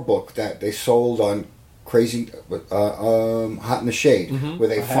tour book that they sold on Crazy, Hot in the Shade, where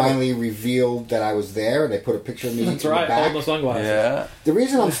they finally revealed that I was there, and they put a picture of me That's in right, the back. holding the sunglasses. Yeah. The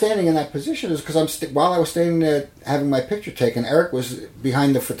reason I'm standing in that position is because while I was standing there having my picture taken, Eric was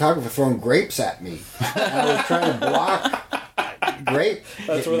behind the photographer throwing grapes at me. And I was trying to block grape.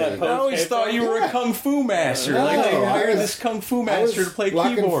 That's where that I pose always came thought from. you were a kung fu master. No, like they I hired was- this kung fu I master was to play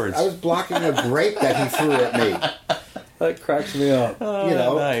blocking- keyboards. I was blocking a grape that he threw at me. That cracks me up. You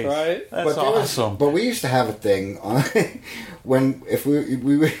know, nice. right? That's there was- awesome. but we used to have a thing on when if we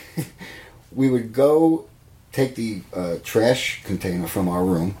would we would go take the trash container from our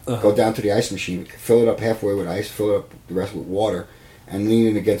room, go down to the ice machine, fill it up halfway with ice, fill it up the rest with water, and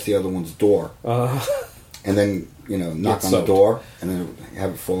lean it against the other one's door, and then knock Get on the soaked. door and then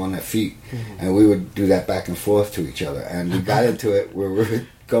have it fall on their feet, and we would do that back and forth to each other, and we got into it where we were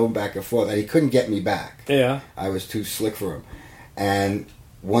going back and forth, and he couldn't get me back. Yeah. I was too slick for him. And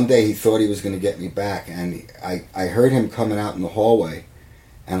one day he thought he was going to get me back, and I heard him coming out in the hallway,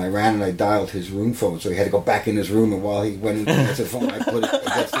 and I ran and I dialed his room phone, so he had to go back in his room, and while he went into the phone, I put it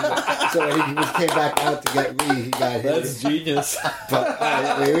against the wall. So when he came back out to get me, he got hit. That's genius. But,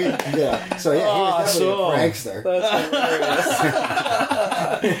 yeah. So yeah, he was definitely a prankster. That's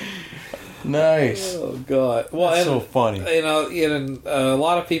hilarious. Nice. Oh God! Well, That's and, so funny. And a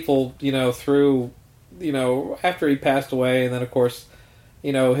lot of people, through, after he passed away, and then of course,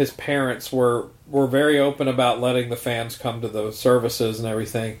 his parents were very open about letting the fans come to those services and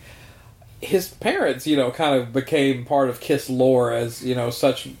everything. His parents, kind of became part of Kiss lore as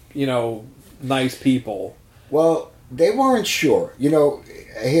such nice people. Well, they weren't sure.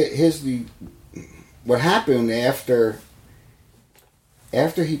 Here's what happened after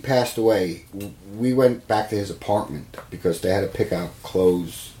he passed away. We went back to his apartment because they had to pick out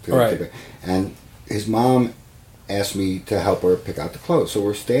clothes. Right. And his mom asked me to help her pick out the clothes. So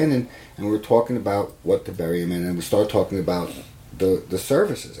we're standing and we're talking about what to bury him in, and we started talking about the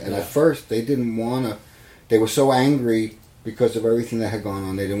services. And at first they didn't want to. They were so angry because of everything that had gone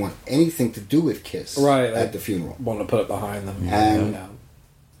on. They didn't want anything to do with Kiss at the funeral. Wanted to put it behind them. And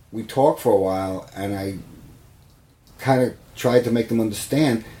we talked for a while, and I kind of tried to make them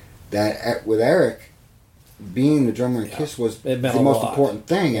understand that with Eric, being the drummer in Kiss was the most important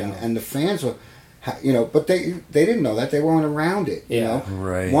thing, and the fans were, but they didn't know that. They weren't around it.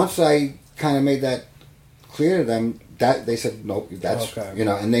 Right. Once I kind of made that clear to them, that they said nope, that's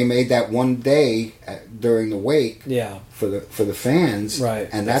and they made that one day during the wake for the fans, right?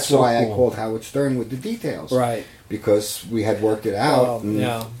 And that's so why cool. I called Howard Stern with the details, right? Because we had worked it out, and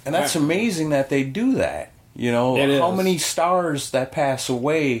that's amazing that they do that. How many stars that pass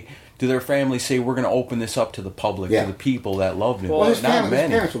away do their families say we're going to open this up to the public, to the people that loved him? Well, his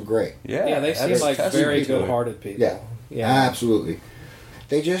parents were great. Yeah, they seem like very good-hearted people. Yeah, absolutely.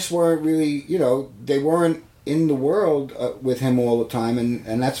 They just weren't really, they weren't in the world with him all the time,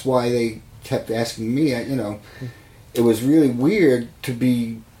 and that's why they kept asking me. It was really weird to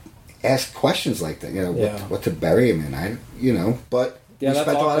be asked questions like that. What to bury him in? But. We spent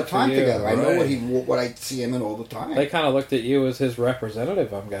a lot of time together. Right. I know what I see him in all the time. They kind of looked at you as his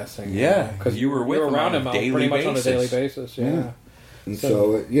representative, I'm guessing. Yeah, because you were around him pretty much on a daily basis. Yeah. And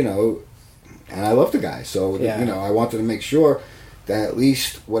so and I love the guy. So I wanted to make sure that at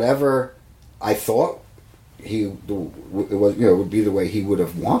least whatever I thought it was, would be the way he would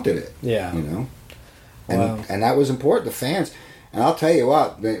have wanted it. Yeah. And that was important. The fans, and I'll tell you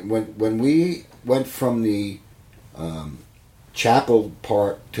what, when we went from the chapel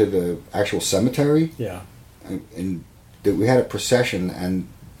part to the actual cemetery. Yeah. And we had a procession, and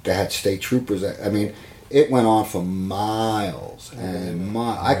they had state troopers. I mean, it went on for miles and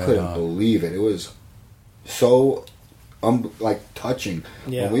I couldn't believe it. It was so touching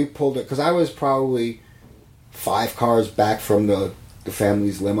when we pulled it, because I was probably 5 cars back from the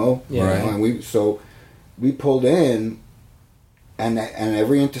family's limo. Yeah. And we pulled in. And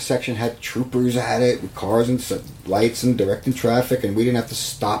every intersection had troopers at it with cars and lights and directing traffic, and we didn't have to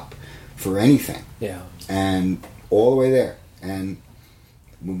stop for anything. Yeah. And all the way there. And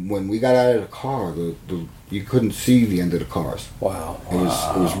when we got out of the car, you couldn't see the end of the cars. Wow. It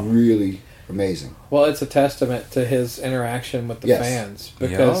was really amazing. Well, it's a testament to his interaction with the fans,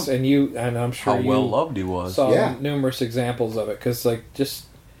 because and I'm sure how well loved he was. Saw numerous examples of it, because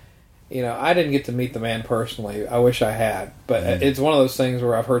I didn't get to meet the man personally. I wish I had. But it's one of those things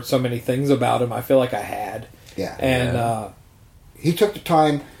where I've heard so many things about him, I feel like I had. Yeah. And he took the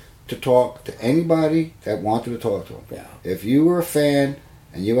time to talk to anybody that wanted to talk to him. Yeah. If you were a fan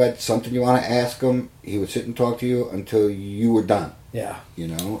and you had something you want to ask him, he would sit and talk to you until you were done. Yeah.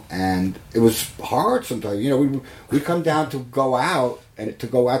 And it was hard sometimes. We'd come down to go out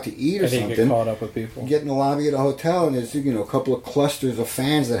to eat or something. Get caught up with people. Get in the lobby of the hotel, and there's a couple of clusters of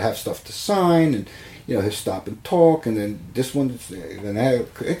fans that have stuff to sign, and he'll stop and talk, and then this one, then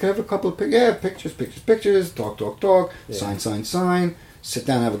it could have a couple of pictures, talk, sign, sit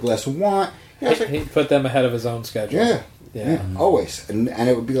down, have a glass of wine. He'd put them ahead of his own schedule. Yeah, always, and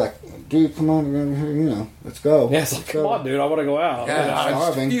it would be like, dude, come on, let's go. Yeah, it's like, come on, dude, I want to go out.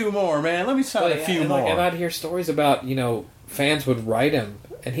 Just a few more, man. Let me sign a few more. And I'd hear stories about, fans would write him,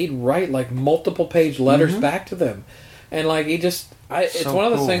 and he'd write multiple page letters back to them, and it's one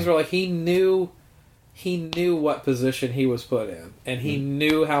of those things where he knew what position he was put in, and he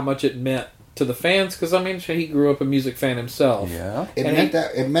knew how much it meant to the fans, because he grew up a music fan himself. Yeah,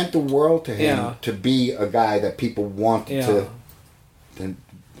 it meant the world to him to be a guy that people wanted to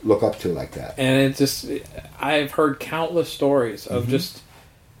look up to like that. And I've heard countless stories of just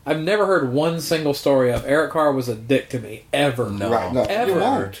I've never heard one single story of Eric Carr was a dick to me ever. No. Right, no, Ever. you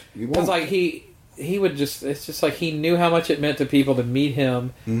won't. You Because won't. like he would just, it's just like he knew how much it meant to people to meet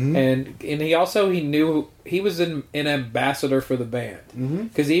him, and he also he knew he was an ambassador for the band.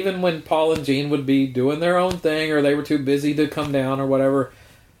 Because even when Paul and Gene would be doing their own thing or they were too busy to come down or whatever,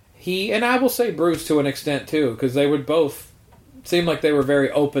 he, and I will say Bruce to an extent too, because they would both seem like they were very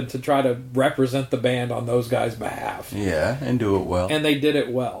open to try to represent the band on those guys' behalf. Yeah, and do it well. And they did it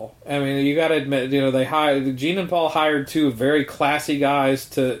well. I mean, you got to admit, they hired Gene and Paul hired two very classy guys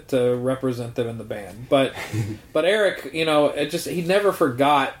to represent them in the band. But Eric, he never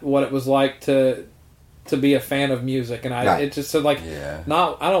forgot what it was like to be a fan of music, and it just said like, I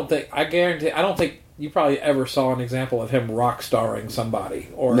don't think you probably ever saw an example of him rock starring somebody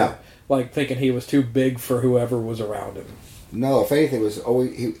or like thinking he was too big for whoever was around him. No, if anything,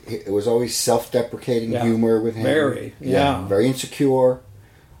 it was always self-deprecating humor with him. Very insecure.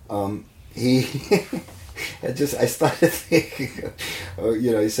 I started thinking,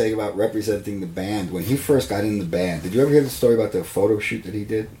 he's saying about representing the band. When he first got in the band, did you ever hear the story about the photo shoot that he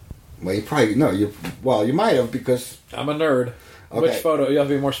did? Well, you might have, because I'm a nerd. Okay. Which photo? You have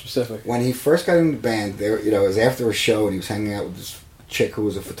to be more specific. When he first got in the band, it was after a show, and he was hanging out with this chick who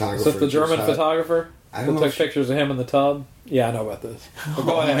was a photographer. Is that the German photographer? I don't know. Took pictures of him in the tub. Yeah, I know about this. But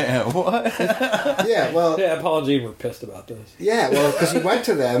go ahead. Man, what? Paul and Gene were pissed about this. Yeah, well, because he went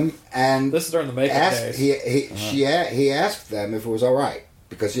to them and this is during the makeup days. He asked them if it was all right,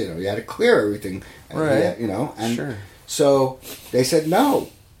 because he had to clear everything, right? And sure. So they said no,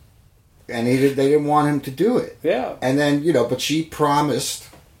 and they didn't want him to do it. Yeah, and then but she promised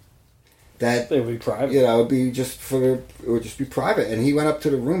that it would be private. It would just be private. And he went up to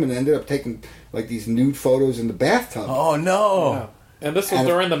the room and ended up taking like these nude photos in the bathtub. Oh no! Yeah. And this was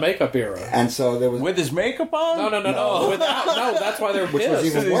during the makeup era. And so there was with his makeup on. No. No, that's why they were which pissed.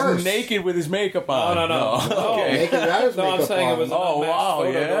 was even worse. He's naked with his makeup on. No. Okay. Naked without his makeup I'm saying on. it was an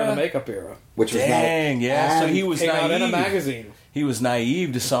photo during the makeup era. Which was so he was came naive. out in a magazine. He was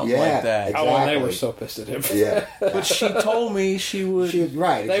naive to something like that. Exactly. Oh, and they were so pissed at him. Yeah. But she told me she would. She was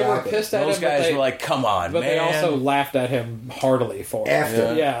right. They were pissed at him. Those guys were like, "Come on, but man!" But they also laughed at him heartily for it.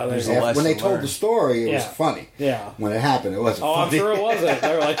 After, when they told the story, it was funny. Yeah. When it happened, it wasn't. Oh, funny. I'm sure it wasn't.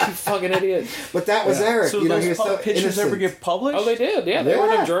 They were like, "You fucking idiot!" But that was Eric. So he those was so pictures innocent. ever get published? Oh, they did. Yeah, they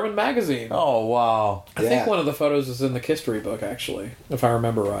were in a German magazine. Oh, wow! I think one of the photos is in the history book, actually, if I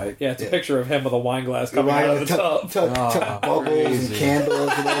remember right. Yeah, it's a picture of him with a wine glass coming out of the tub. Bubbles and candles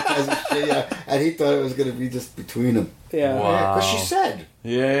and all kinds of shit. Yeah. And he thought it was going to be just between them. Yeah. Wow. Because she said.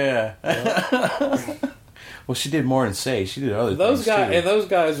 Yeah. Well, she did more than say. She did other things too. And those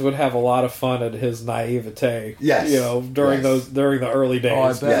guys would have a lot of fun at his naivete. Yes. During the early days. Oh,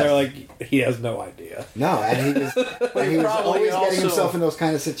 I bet. They're like, he has no idea. No, and he was always getting himself in those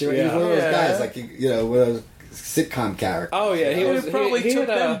kind of situations. He was one of those guys, like, one of those sitcom characters. Oh yeah, it probably took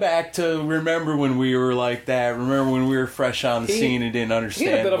them back to remember when we were like that. Remember when we were fresh on the scene and didn't understand.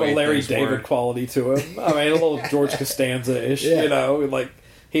 He had a bit of a Larry David work. quality to him. I mean, a little George Costanza-ish. Like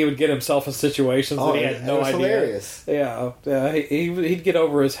he would get himself in situations that he had no idea. Hilarious. Yeah. He'd get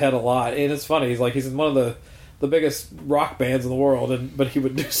over his head a lot, and it's funny. He's in one of the biggest rock bands in the world, but he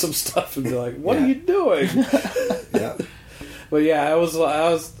would do some stuff and be like, "What are you doing?" Yeah. But yeah,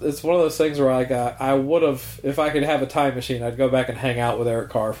 it's one of those things where I would have, if I could have a time machine, I'd go back and hang out with Eric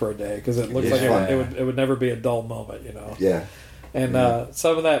Carr for a day, because it looks like it would never be a dull moment, Yeah. And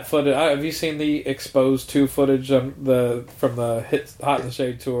some of that footage, have you seen the Exposed 2 footage from the Hot in the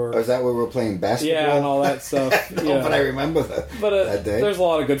Shade tour? Or is that where we're playing basketball? Yeah, and all that stuff. But I remember that. But that day. There's a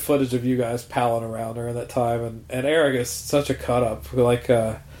lot of good footage of you guys palling around during that time, and Eric is such a cut up. Like,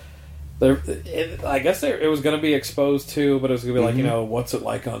 I guess it was going to be Exposed 2, but it was going to be like, what's it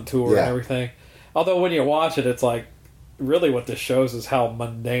like on tour and everything. Although when you watch it, it's like, really what this shows is how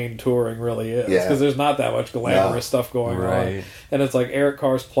mundane touring really is, because there's not that much glamorous stuff going on, and it's like Eric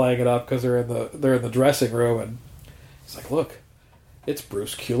Carr's playing it up because they're in the dressing room, and he's like, "Look, it's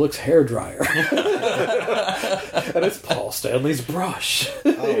Bruce Kulick's hairdryer, and it's Paul Stanley's brush."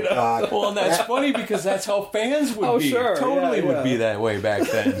 Oh, God. Well, and that's funny because that's how fans would be. Sure. Totally would be that way back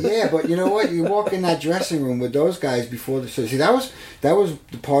then. Yeah, but you know what? You walk in that dressing room with those guys before the show. See, that was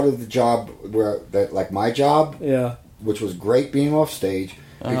the part of the job like my job. Yeah. Which was great being off stage,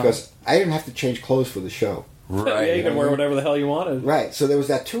 because I didn't have to change clothes for the show. Right. Yeah, you can wear whatever the hell you wanted. Right. So there was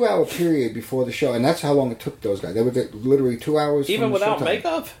that 2-hour period before the show, and that's how long it took those guys. They were literally 2 hours. Even from the without showtime.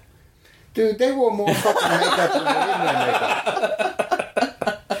 makeup? Dude, they wore more fucking makeup than they didn't have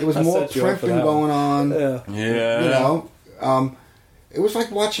makeup. There was more primping going on. Yeah. It was like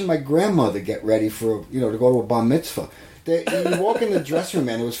watching my grandmother get ready for, to go to a bar mitzvah. You walk in the dressing room,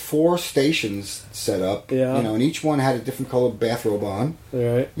 and there was 4 stations set up. Yeah. You know, and each one had a different colored bathrobe on.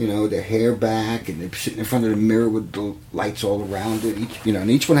 Right. You know, their hair back, and they're sitting in front of the mirror with the lights all around it.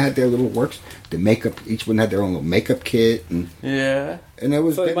 And each one had their little works. The makeup. Each one had their own little makeup kit, and Yeah. it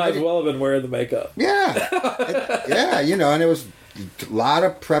was. So they might as well have been wearing the makeup. Yeah, yeah, and it was a lot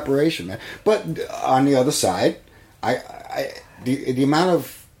of preparation, man. But on the other side, the amount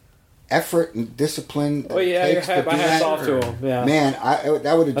of effort and discipline. Oh yeah, it takes to my do hats that, off to him. Yeah, man,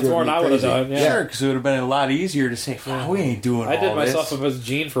 that would have that's more than I would have done. Yeah. Sure, because it would have been a lot easier to say, we ain't doing I did all myself this. up as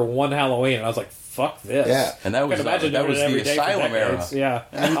Gene for one Halloween, and I was like, "Fuck this!" Yeah. And that was I can imagine that doing was it every the day for Asylum era. decades. Yeah.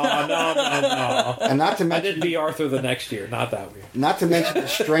 No. And not to I mention, did be Arthur the next year. Not that weird. not to mention the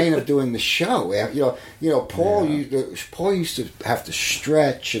strain of doing the show. Paul used to have to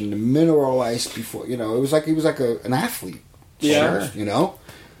stretch and mineralize before. It was like he was like an athlete. Yeah.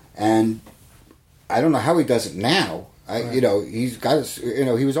 And I don't know how he does it now. He's got his.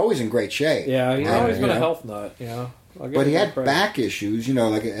 He was always in great shape. Yeah, he's And, always been a health nut. But he had back issues,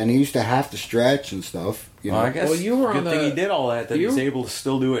 and he used to have to stretch and stuff. Well, I guess Well, you were good on thing the- he did all that he's able to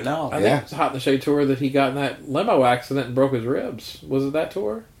still do it now. I Yeah. think it's Hot in the Shade tour that he got in that limo accident and broke his ribs. Was it that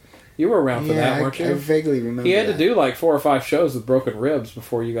tour? You were around for that, weren't I you? vaguely remember. He had that. to do like 4 or 5 shows with broken ribs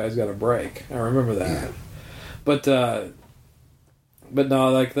before you guys got a break. I remember that. Yeah. But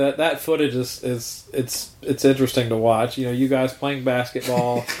no, like that footage is it's interesting to watch. You guys playing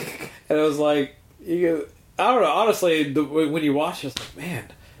basketball, and it was like I don't know. Honestly, when you watch it, it's like,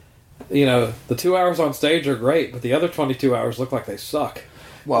 man, the 2 hours on stage are great, but the other 22 hours look like they suck.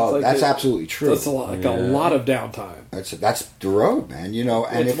 Well, It's like that's absolutely true. That's a lot of downtime. That's the road, man. And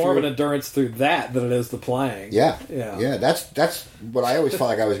It's if more of an you're- endurance through that than it is the playing. Yeah. Yeah. That's what I always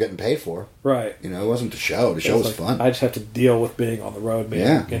felt like I was getting paid for. Right. It wasn't the show. The show It's was like, fun. I just have to deal with being on the road, man,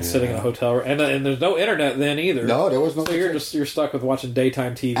 Yeah. and sitting in a hotel room, and there's no internet then either. No, there was no. So you're stuck with watching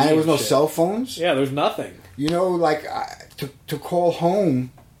daytime TV, and there was no shit. cell phones. Yeah, there's nothing. Like to call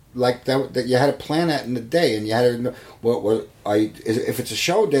home, like that you had to plan that in the day, and you had to know if it's a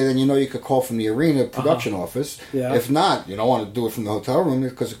show day, then you could call from the arena production office. Yeah. If not, you don't want to do it from the hotel room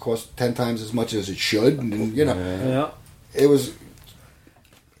because it costs 10 times as much as it should, and Yeah. it was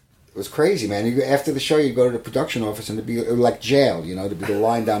crazy, man. After the show, you'd go to the production office, and it was like jail. There'd be the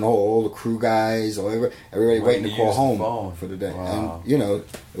line down the hall, all the crew guys, everybody waiting to call use the home phone. for the day. Wow. And it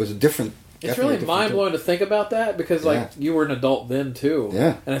was a different. It's definitely a really different mind blowing to think about that because Yeah. you were an adult then too.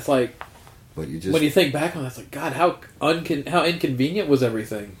 Yeah. And it's like But you just when you think back on it, it's like God, how inconvenient was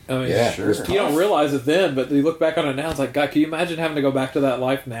everything? I mean, yeah, Sure. it was you don't tough. realize it then, but you look back on it now, it's like God, can you imagine having to go back to that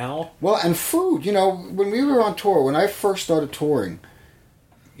life now? Well, and food. When we were on tour, when I first started touring,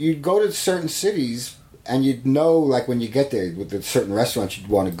 you'd go to certain cities, and you'd know, like, when you get there, with the certain restaurants you'd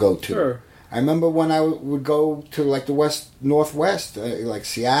want to go to. Sure. I remember when I would go to, like, the Northwest, like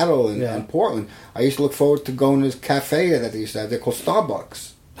Seattle and Portland, I used to look forward to going to this cafe that they used to have. They're called Starbucks.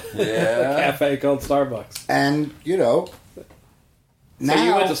 Yeah. Cafe called Starbucks. And, So now...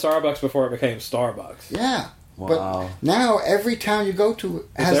 you went to Starbucks before it became Starbucks. Yeah. Wow. But now every town you go to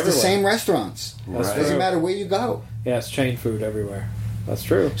has the everywhere. same restaurants. That's Right. It doesn't true. matter where you go. Yeah, it's chain food everywhere. That's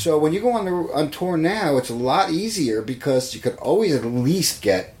true. So when you go on tour now, it's a lot easier because you could always at least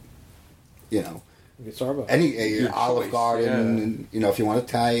get, You get Starbucks. any Your Olive choice, Garden, and if you want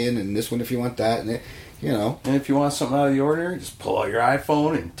Italian, and this one if you want that, and And if you want something out of the ordinary, just pull out your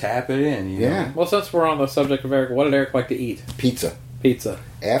iPhone and tap it in. yeah, Well, since we're on the subject of Eric, what did Eric like to eat? pizza. Pizza.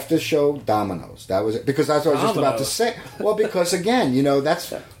 After show, Domino's. That was it. Because that's what I was just about to Domino's. say. Well, because again,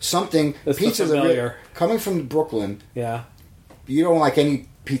 that's something. That's the Pizza's familiar. coming from Brooklyn. Yeah. You don't like any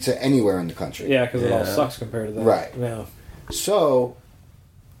pizza anywhere in the country. Yeah, because it all Yeah. sucks compared to that. Right. Yeah. So,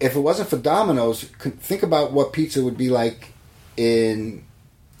 if it wasn't for Domino's, think about what pizza would be like in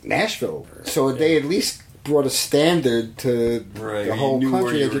Nashville. So they at least brought a standard to Right. the whole you knew country.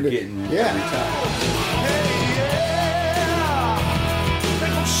 where you that were could- getting yeah. every time.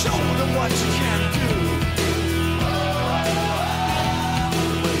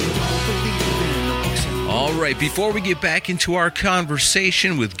 All right, before we get back into our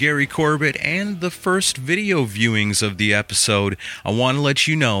conversation with Gary Corbett and the first video viewings of the episode, I want to let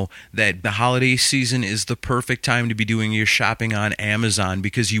you know that the holiday season is the perfect time to be doing your shopping on Amazon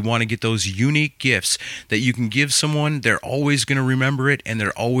because you want to get those unique gifts that you can give someone. They're always going to remember it, and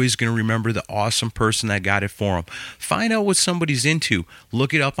they're always going to remember the awesome person that got it for them. Find out what somebody's into.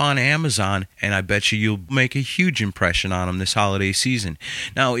 Look it up on Amazon, and I bet you'll make a huge impression on them this holiday season.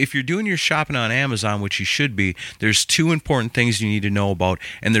 Now, if you're doing your shopping on Amazon, which you should be, there's 2 important things you need to know about,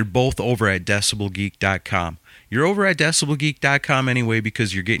 and they're both over at decibelgeek.com. You're over at DecibelGeek.com anyway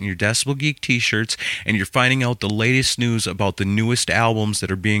because you're getting your Decibel Geek t-shirts and you're finding out the latest news about the newest albums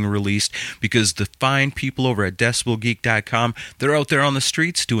that are being released because the fine people over at DecibelGeek.com, they're out there on the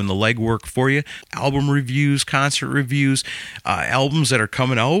streets doing the legwork for you. Album reviews, concert reviews, albums that are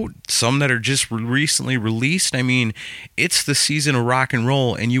coming out, some that are just recently released. I mean, it's the season of rock and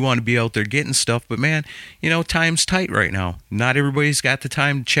roll and you want to be out there getting stuff, but man, time's tight right now. Not everybody's got the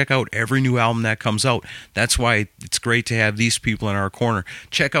time to check out every new album that comes out. That's why it's great to have these people in our corner.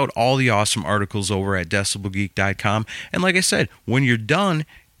 Check out all the awesome articles over at DecibelGeek.com. And like I said, when you're done,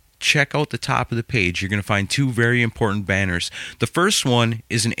 check out the top of the page. You're going to find two very important banners. The first one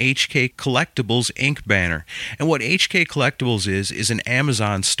is an HK Collectibles Inc. banner. And what HK Collectibles is an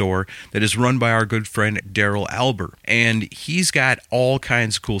Amazon store that is run by our good friend Daryl Albert. And he's got all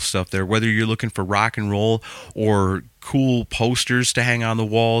kinds of cool stuff there, whether you're looking for rock and roll or cool posters to hang on the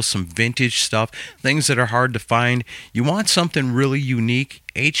walls, some vintage stuff, things that are hard to find. You want something really unique,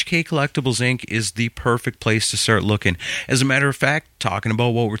 HK Collectibles Inc. is the perfect place to start looking. As a matter of fact, talking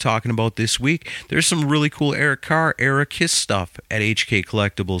about what we're talking about this week, there's some really cool Eric Carr era Kiss stuff at HK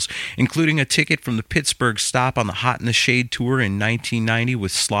Collectibles, including a ticket from the Pittsburgh stop on the Hot in the Shade tour in 1990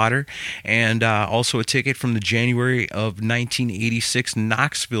 with Slaughter, and also a ticket from the January of 1986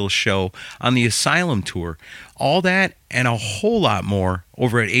 Knoxville show on the Asylum tour. All that and a whole lot more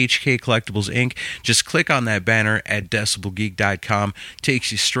over at HK Collectibles Inc. Just click on that banner at DecibelGeek.com.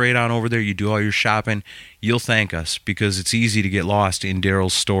 Takes you straight on over there. You do all your shopping. You'll thank us because it's easy to get lost in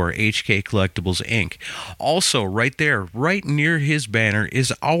Daryl's store, HK Collectibles Inc. Also, right there, right near his banner,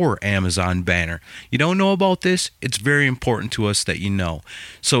 is our Amazon banner. You don't know about this? It's very important to us that you know.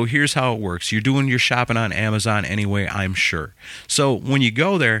 So here's how it works. You're doing your shopping on Amazon anyway, I'm sure. So when you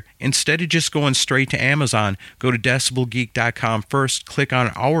go there, instead of just going straight to Amazon, go to DecibelGeek.com first, click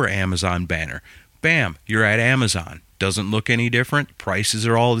on our Amazon banner. Bam, you're at Amazon. Doesn't look any different. Prices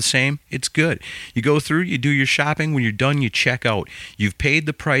are all the same. It's good. You go through, you do your shopping. When you're done, you check out. You've paid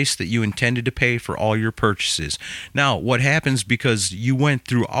the price that you intended to pay for all your purchases. Now, what happens because you went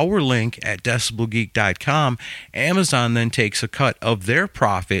through our link at DecibelGeek.com, Amazon then takes a cut of their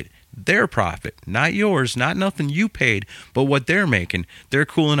profit, not yours, not nothing you paid, but what they're making. They're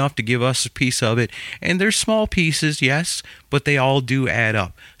cool enough to give us a piece of it, and they're small pieces, yes, but they all do add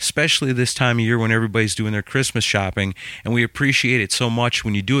up, especially this time of year when everybody's doing their Christmas shopping, and we appreciate it so much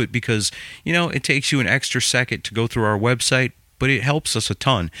when you do it because, it takes you an extra second to go through our website, but it helps us a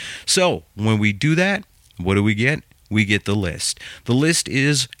ton. So, when we do that, what do we get? We get the list. The list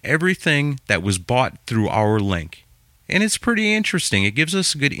is everything that was bought through our link. And it's pretty interesting. It gives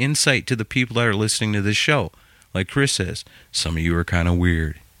us a good insight to the people that are listening to this show. Like Chris says, some of you are kind of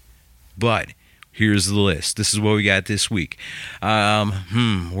weird. But here's the list. This is what we got this week.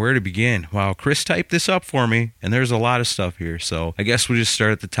 Where to begin? Wow, Chris typed this up for me, and there's a lot of stuff here. So I guess we'll just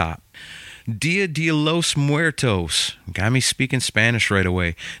start at the top. Dia de los Muertos. Got me speaking Spanish right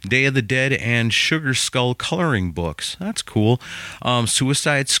away. Day of the Dead and Sugar Skull coloring books. That's cool.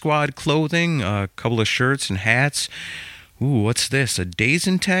 Suicide Squad clothing, a couple of shirts and hats. Ooh, what's this? A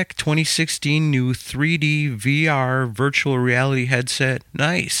Dazentech 2016 new 3D VR virtual reality headset.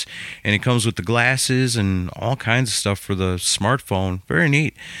 Nice. And it comes with the glasses and all kinds of stuff for the smartphone. Very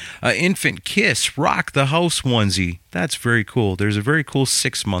neat. Infant Kiss Rock the House onesie. That's very cool. There's a very cool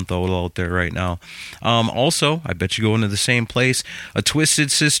 6-month-old out there right now. Also, I bet you go into the same place. A Twisted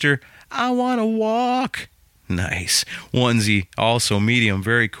Sister I Want to Walk. Nice. Onesie. Also medium.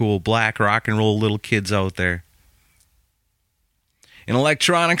 Very cool. Black rock and roll little kids out there. In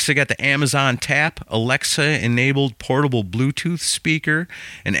electronics, I got the Amazon Tap, Alexa-enabled portable Bluetooth speaker,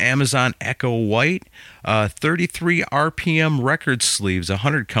 an Amazon Echo White, 33 RPM record sleeves,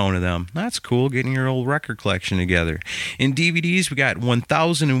 100 count of them. That's cool, getting your old record collection together. In DVDs, we got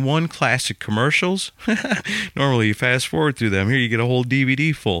 1001 classic commercials. Normally, you fast forward through them. Here, you get a whole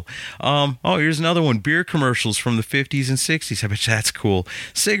DVD full. Here's another one, beer commercials from the 50s and 60s. I bet you that's cool.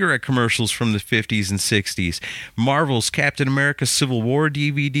 Cigarette commercials from the 50s and 60s. Marvel's Captain America Civil War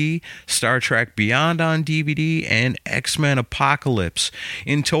DVD, Star Trek Beyond on DVD, and X-Men Apocalypse.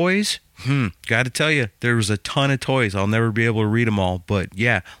 In toys, got to tell you, there was a ton of toys. I'll never be able to read them all, but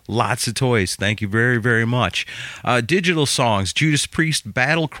yeah, lots of toys. Thank you very, very much. Digital songs, Judas Priest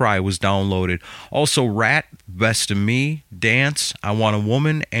Battle Cry was downloaded. Also Rat, Best of Me, Dance, I Want a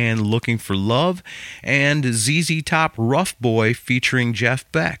Woman, and Looking for Love, and ZZ Top Rough Boy featuring Jeff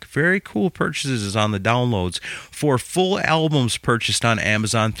Beck. Very cool purchases on the downloads. For full albums purchased on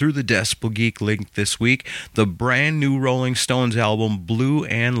Amazon through the Decibel Geek link this week, the brand new Rolling Stones album, Blue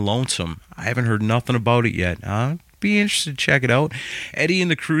and Lonesome. I haven't heard nothing about it yet. be interested to check it out. Eddie and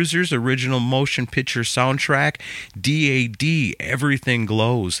the Cruisers original motion picture soundtrack, DAD, Everything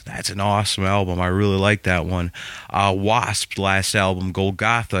Glows. That's an awesome album. I really like that one. Wasp's last album,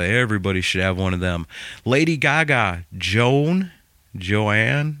 Golgotha. Everybody should have one of them. Lady Gaga, Joanne?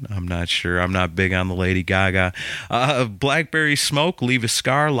 I'm not sure. I'm not big on the Lady Gaga. Blackberry Smoke, Leave a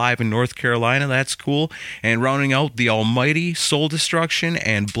Scar, live in North Carolina. That's cool. And rounding out The Almighty, Soul Destruction,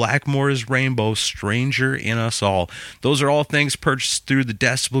 and Blackmore's Rainbow, Stranger in Us All. Those are all things purchased through the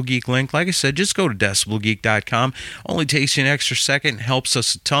Decibel Geek link. Like I said, just go to decibelgeek.com. Only takes you an extra second. Helps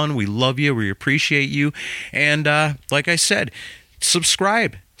us a ton. We love you. We appreciate you. And like I said,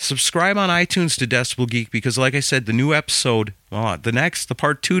 subscribe. Subscribe on iTunes to Decibel Geek because, like I said, the new episode, the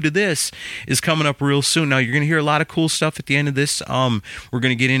part 2 to this, is coming up real soon. Now, you're going to hear a lot of cool stuff at the end of this. We're going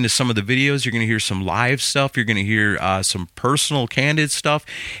to get into some of the videos. You're going to hear some live stuff. You're going to hear some personal, candid stuff.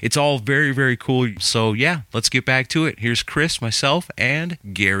 It's all very, very cool. So, yeah, let's get back to it. Here's Chris, myself, and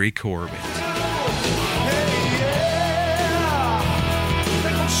Gary Corbett.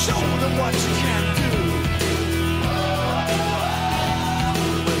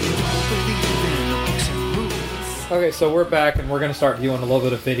 Okay, so we're back, and we're going to start viewing a little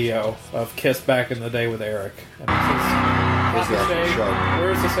bit of video of Kiss back in the day with Eric. And this is Here's the actual show.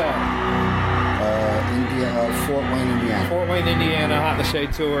 Where's this at? Fort Wayne, Indiana. Fort Wayne, Indiana, Hot in the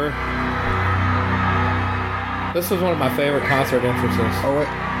Shade tour. This was one of my favorite concert entrances. Oh, wait.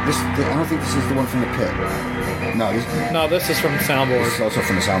 I don't think this is the one from the pit. No, this is from the soundboard. This is also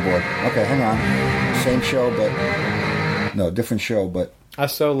from the soundboard. Okay, hang on. Same show, but... No, different show, but... I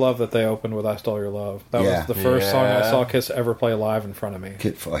so love that they opened with I Stole Your Love. That was the first song I saw Kiss ever play live in front of me.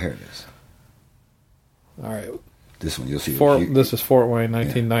 Oh, here it is. All right. This one, you'll see. This is Fort Wayne,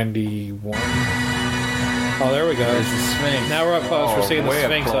 1991. Oh, there we go. There's the Sphinx. Now we're up close. We're seeing the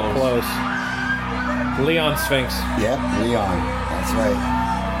Sphinx up close. Leon Sphinx. Yep, Leon. That's right.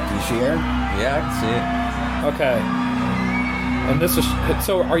 Can you see Aaron? Yeah, I can see it. Okay. And this is...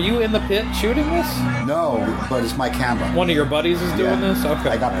 So, are you in the pit shooting this? No, but it's my camera. One of your buddies is doing this?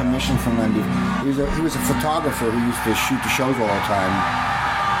 Okay. I got permission from him. He was a photographer who used to shoot the shows all the time.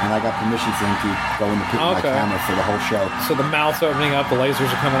 And I got permission for him to go in the pit with my camera for the whole show. So the mouth's opening up, the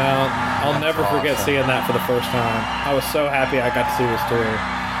lasers are coming out. I'll never forget seeing that for the first time. I was so happy I got to see this tour.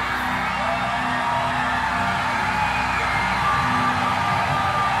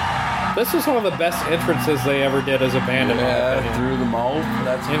 This is one of the best entrances they ever did as a band, in my opinion. Through the mold.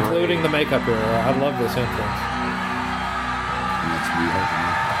 That's including great. the makeup era. I love this entrance. And that's me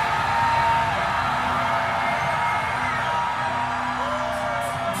opening.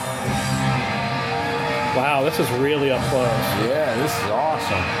 Wow, this is really up close. Yeah, this is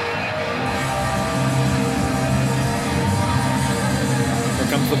awesome. Here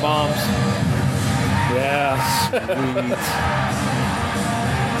comes the bombs. Yeah. Sweet.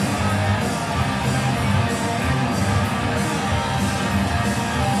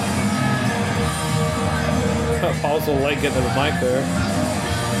 Paul's little leg getting to the mic there.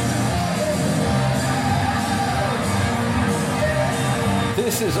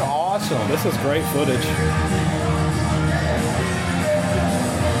 This is awesome. This is great footage.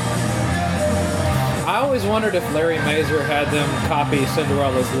 I always wondered if Larry Mazer had them copy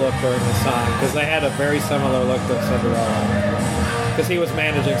Cinderella's look during this time, because they had a very similar look to Cinderella. Because he was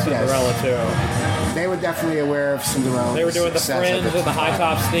managing Cinderella too. They were definitely aware of Cinderella. They were doing the fringe and the high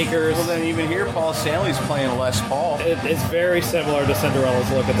top sneakers. Well, then even here, Paul Stanley's playing a Les Paul. It's very similar to Cinderella's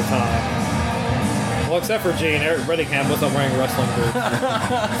look at the time. Well, except for Gene. Eric Brittingham wasn't wearing wrestling boots.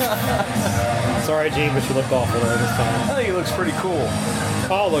 Sorry, Gene, but you looked awful there this time. I think he looks pretty cool.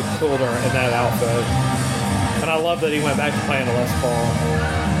 Paul looked cooler in that outfit. And I love that he went back to playing a Les Paul.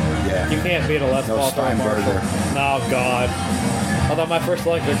 Yeah. You can't beat a Les Paul for a Marshall. No, God. Although my first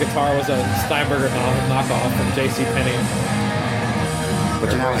electric guitar was a Steinberger knockoff from J.C. Penney.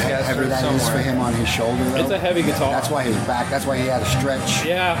 But you know how heavy that is for him on his shoulder, though? It's a heavy guitar. That's why his back, that's why he had a stretch.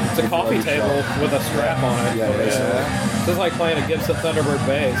 Yeah, it's a coffee table with a strap on it. Yeah, basically. It's just like playing a Gibson Thunderbird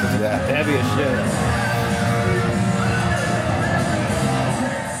bass. It's heavy as shit.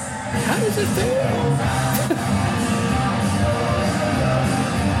 How does it feel?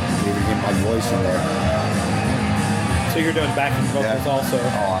 Even get my voice in there. So you're doing backing vocals also.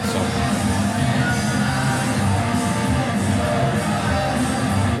 Awesome.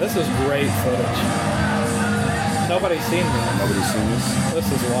 This is great footage. Nobody's seen this. Nobody's seen this?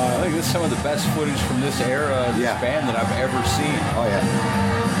 This is I wild. think this is some of the best footage from this era of this band that I've ever seen. Oh, yeah.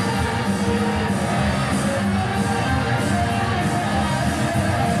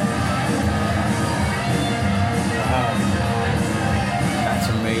 Wow. That's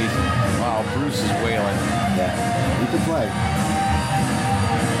amazing. Wow, Bruce is wailing. Yeah.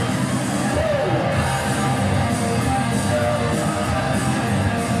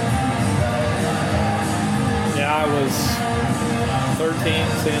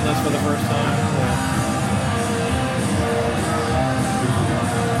 seeing this for the first time. Yeah.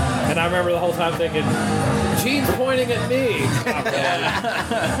 And I remember the whole time thinking, Gene's pointing at me.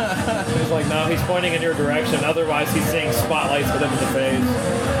 He's like, no, he's pointing in your direction. Otherwise, he's seeing spotlights hit him in the face.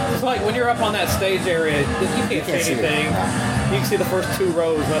 It's like when you're up on that stage area, you can't see anything. You can see the first 2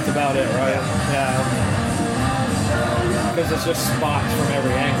 rows. That's about it, right? Yeah. Because it's just spots from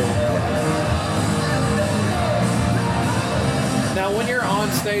every angle. Now, when you're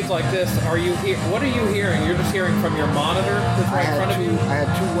on stage like this, what are you hearing? You're just hearing from your monitor that's right in front of you? I had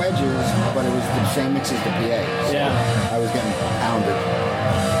 2 wedges, but it was the same mix as the PA. So Yeah. I was getting pounded.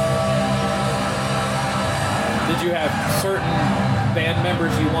 Did you have certain band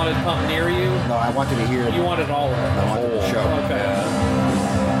members you wanted pumped near you? No, I wanted to hear. You wanted all of it? I wanted the show. Okay.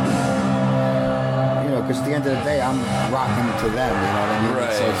 Because at the end of the day, I'm rocking to them, you know what I mean?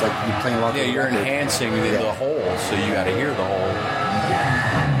 Right. So it's like you're playing along. Yeah, you're enhancing the whole, so you got to hear the whole.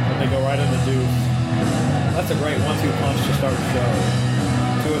 And they go right into Deuce. That's a great 1-2 punch to start the show.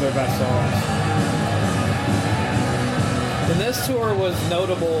 2 of their best songs. And this tour was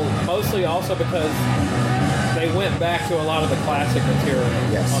notable mostly also because they went back to a lot of the classic material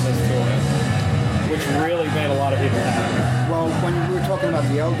on this tour, which really made a lot of people happy. Well, when we were talking about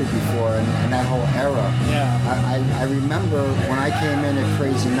the Elder before and that whole era, I remember when I came in at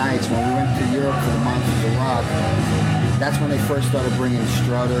Crazy Nights, when we went to Europe for the Monsters of Rock, that's when they first started bringing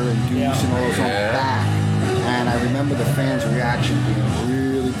Strutter and Deuce and all those songs back. And I remember the fans' reaction being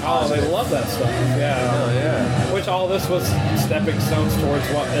really positive. Oh, they love that stuff. Yeah. Hell yeah. Which all this was stepping stones towards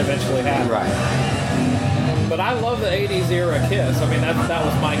what eventually happened. Right. But I love the 80s era Kiss. I mean, that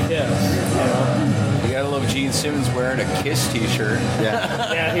was my Kiss. You know? You gotta love Gene Simmons wearing a Kiss t-shirt.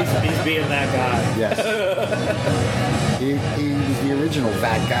 Yeah. Yeah, he's being that guy. Yes. he was the original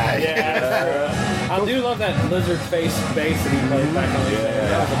that guy. Yeah. I do love that lizard face bass that he played back in the day.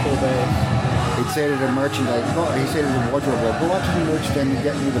 That was a cool bass. He'd say to the merchandise, he'd say to the wardrobe, go out to the merch stand and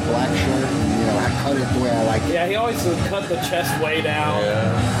get me the black shirt and, I cut it the way I like it. Yeah, he always cut the chest way down.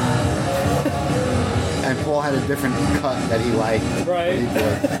 Yeah. And Paul had a different cut that he liked. Right.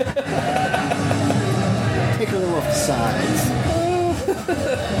 Take a little off the sides.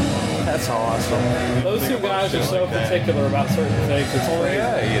 That's awesome. Those 2 guys are so particular about certain things. It's crazy.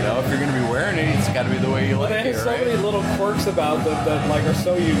 If you're gonna be wearing it, it's got to be the way you like They it, have so right? many little quirks about them that are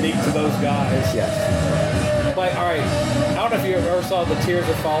so unique to those guys. Yes. Like, all right, I don't know if you ever saw the Tears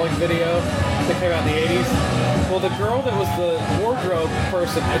Are Falling video that came out in the 80s. Well, the girl that was the wardrobe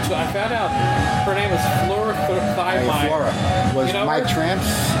person, I found out her name is Flora Thigh-Meyer. Flora was Mike Tramp's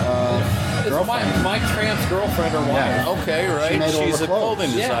girlfriend. It's Mike Tramp's girlfriend or wife. Yeah. Okay, right. She made all She's the a clothes.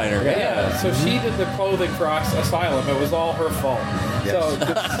 clothing designer. Yeah. So she did the clothing for Asylum. It was all her fault. Yes. So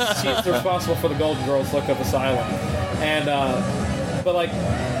she's responsible for the Golden Girls look of Asylum. And but like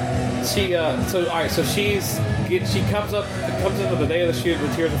she so she comes into the day of the shoot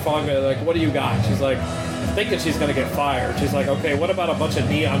with Tears Are Falling. Like, what do you got? She's like thinking she's gonna get fired. She's like, okay, what about a bunch of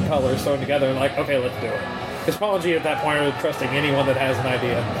neon colors thrown together? And like, okay, let's do it. Because Paul and Gene at that point are trusting anyone that has an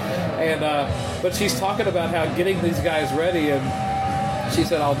idea. And but she's talking about how getting these guys ready, and she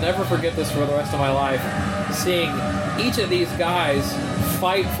said, I'll never forget this for the rest of my life, seeing each of these guys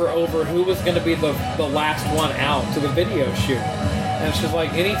fight for over who was going to be the last one out to the video shoot. And she's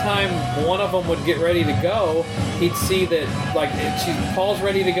like, anytime one of them would get ready to go, he'd see that, Paul's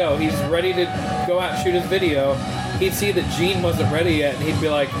ready to go. He's ready to go out and shoot his video. He'd see that Gene wasn't ready yet, and he'd be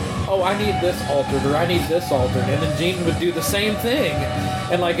like, oh, I need this altered, or I need this altered. And then Gene would do the same thing.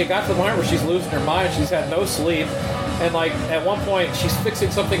 And, it got to the point where she's losing her mind. She's had no sleep. And, at one point, she's fixing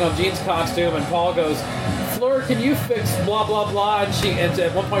something on Gene's costume, and Paul goes, Fleur, can you fix blah, blah, blah? And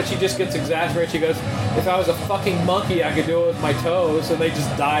at one point, she just gets exasperated. She goes, if I was a fucking monkey, I could do it with my toes. And they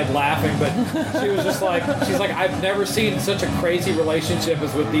just died laughing. But she was just she's like, I've never seen such a crazy relationship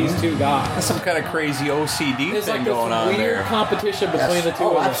as with these 2 guys. That's some kind of crazy OCD It's thing this going on weird there. competition between the 2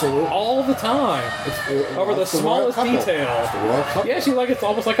 of them. Absolutely. All the time. Over the smallest detail. Yeah, she's like, it's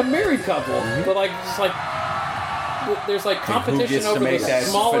almost like a married couple. But it's there's competition Who gets over to make the that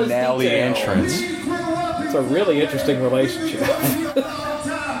smallest finale detail. entrance? It's a really interesting relationship.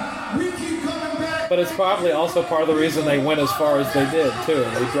 But it's probably also part of the reason they went as far as they did too.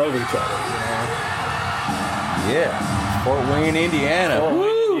 They drove each other. Yeah. Fort Wayne, Indiana.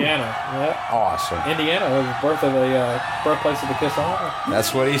 Woo! Indiana. Yeah. Awesome. Indiana was the birthplace of the Kiss Army.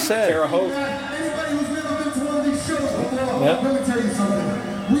 That's what he said. Terre Haute. Let me tell you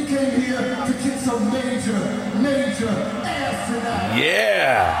something. We came here to kick some major ass tonight.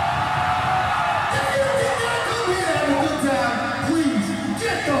 Yeah. If you did not come here to have a good time, please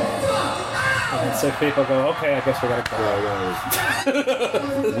get the fuck out. 6 people go, okay, I guess we gotta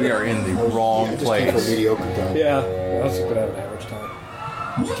go. We are in the wrong Just came for place. mediocre time. Yeah, that's a good average time.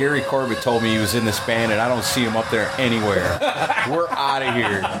 Gary Corbett told me he was in this band, and I don't see him up there anywhere. We're out of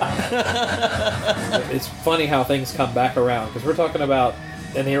here. It's funny how things come back around, because we're talking about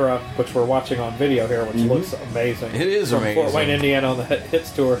an era which we're watching on video here, which looks amazing. It is From amazing. Fort Wayne, Indiana on the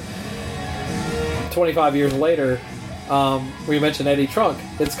Hits tour. 25 years later, we mentioned Eddie Trunk.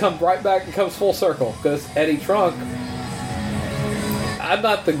 It's come right back, it comes full circle, because Eddie Trunk, I'm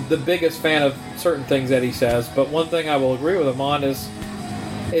not the biggest fan of certain things Eddie says, but one thing I will agree with him on is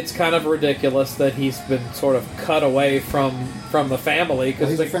it's kind of ridiculous that he's been sort of cut away from the family, Well, because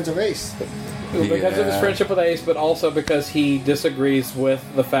he's a friend of Ace. because of his Yeah. friendship with Ace, but also because he disagrees with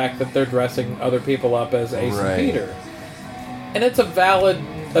the fact that they're dressing other people up as Ace Right. and Peter. And it's a valid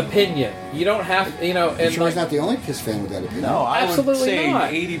opinion. You don't have, I'm and sure like, he's not the only Kiss fan with that opinion. No, I would Absolutely say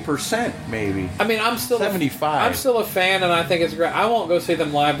not. 80% maybe. I mean, I'm still 75. I'm still a fan, and I think it's great. I won't go see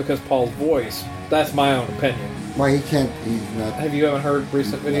them live because Paul's voice. That's my own opinion. Why he can't? He's not. Have you haven't heard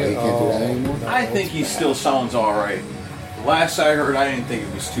recent No, videos? he can't do that anymore? no. I think he still sounds all right. Last I heard, I didn't think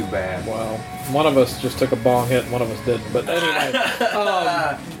it was too bad. Well, one of us just took a bong hit, and one of us didn't. But anyway,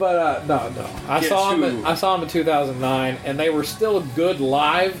 no. I Guess saw him. who? I saw him in 2009, and they were still good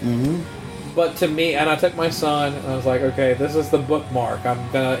live. Mm-hmm. But to me, and I took my son, and I was like, okay, this is the bookmark. I'm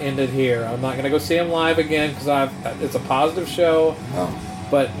gonna end it here. I'm not gonna go see him live again because it's a positive show. Oh.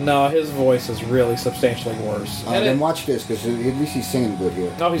 But no, his voice is really substantially worse. And Then it- watch this, because at least he's singing good here.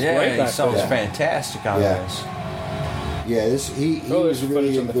 no, he's Yeah, great he back sounds there. fantastic on Yeah. this. Yeah, he Oh, was there's really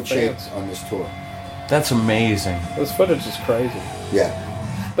footage in of the good shape fans. on this tour. That's amazing. This footage is crazy. Yeah.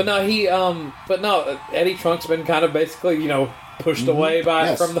 But no, Eddie Trunk's been kind of basically, pushed away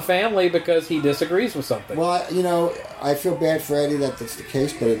Yes. from the family because he disagrees with something. Well, I feel bad for Eddie that that's the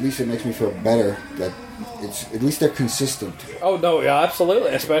case, but at least it makes me feel better that at least they're consistent. Oh no, yeah, absolutely,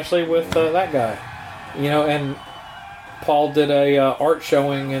 especially with that guy. And Paul did a art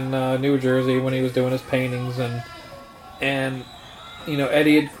showing in New Jersey when he was doing his paintings, and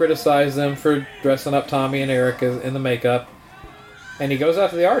Eddie had criticized them for dressing up Tommy and Eric in the makeup. And he goes out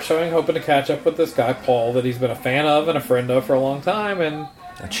to the art showing hoping to catch up with this guy, Paul, that he's been a fan of and a friend of for a long time. And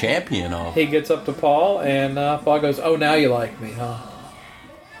A champion of. he gets up to Paul, and Paul goes, "Oh, now you like me, huh?"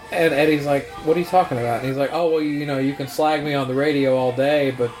 And Eddie's like, "What are you talking about?" And he's like, "Oh, well, you can slag me on the radio all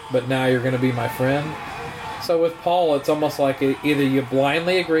day, but now you're going to be my friend." So with Paul, it's almost like either you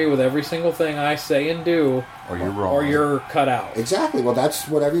blindly agree with every single thing I say and do, Or you're wrong. or you're cut out. Exactly. Well, that's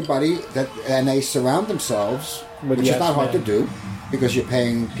what everybody and they surround themselves, With which yes is not hard to men. do, because you're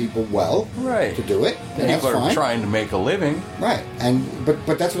paying people well Right. to do it, and that's People are fine. trying to make a living. Right,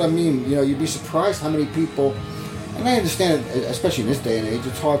 but that's what I mean. You'd be surprised how many people, and I understand, it, especially in this day and age,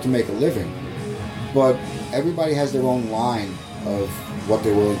 it's hard to make a living. But everybody has their own line of what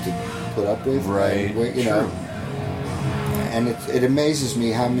they're willing to put up with, Right, and where- true. And it amazes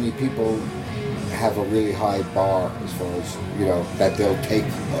me how many people have a really high bar as far as that they'll take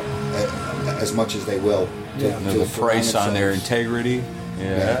as much as they will. Yeah. And the price on their themselves. integrity.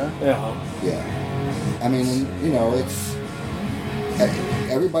 Yeah. Yeah. Yeah, I mean, it's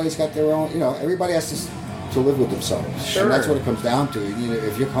everybody's got their own. Everybody has to live with themselves, Sure. and that's what it comes down to.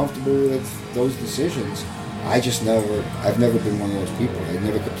 If you're comfortable with those decisions, I've never been one of those people. I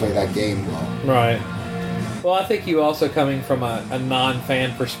never could play that game well. Right. Well, I think you also coming from a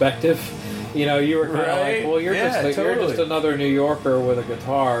non-fan perspective, you were kind of Right. like, well, you're Yeah, just totally. another New Yorker with a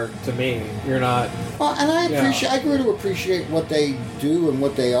guitar. To me, you're not. Well, and I Yeah. I grew to appreciate what they do and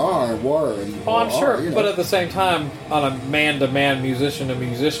what they are and were. And Oh, I'm are, sure, but at the same time, on a man-to-man,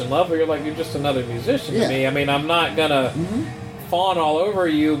 musician-to-musician level, you're just another musician Yeah. to me. I mean, I'm not gonna fawn all over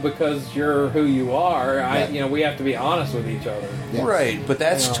you because you're who you are. Right. We have to be honest with each other. Yeah. Right, but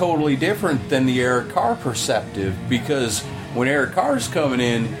that's Yeah. totally different than the Eric Carr perceptive, because when Eric Carr's coming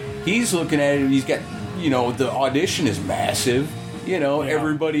in, he's looking at it, he's got, the audition is massive.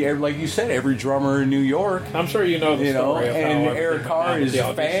 Everybody, like you said, every drummer in New York. I'm sure you know the You know, story of and how Eric everything Carr happened with is the a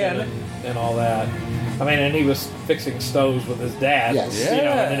audition fan. and all that. I mean, and he was fixing stoves with his dad. Yes. And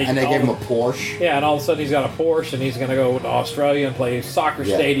then And they gave him a Porsche. Yeah, and all of a sudden he's got a Porsche and he's going to go to Australia and play soccer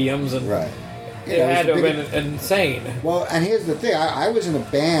Yeah. stadiums, and Right. it Yeah, had was to the have biggest- been insane. Well, and here's the thing. I was in a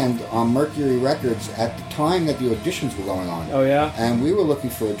band on Mercury Records at the time that the auditions were going on. Oh, yeah? And we were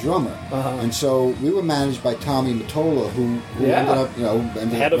looking for a drummer. Uh-huh. And so we were managed by Tommy Mottola, who Yeah. ended up,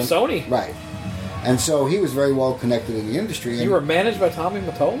 ended Head up of Sony. Right. And so he was very well connected in the industry. And You were managed by Tommy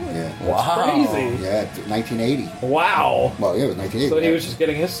Mottola? Yeah. That's Wow. crazy. Yeah, 1980. Wow. Well, yeah, it was 1980. So he yeah. was just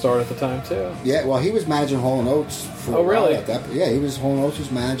getting his start at the time, too. Yeah, well, he was managing Hall & Oates for Oh, a while really? at that. Yeah, he was Hall & Oates'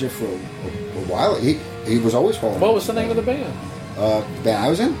 manager for a while. He was always Hall & What Oates. was the name of the band? The band I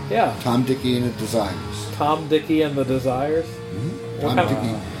was in? Yeah. Tom Dickey and the Designers. Tom Dickey and the Desires? Tom kind of-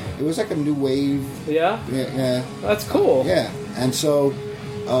 Dickey. It was like a new wave. Yeah? Yeah. That's cool. Yeah, and so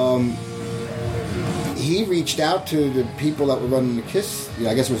he reached out to the people that were running the KISS.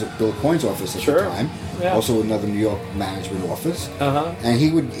 I guess it was at Bill Coyne's office at Sure. the time. Yeah. Also another New York management office. Uh-huh. And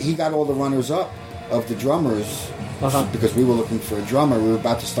he got all the runners up of the drummers Uh-huh. because we were looking for a drummer. We were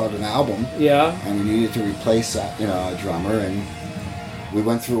about to start an album, Yeah. and we needed to replace a drummer. And we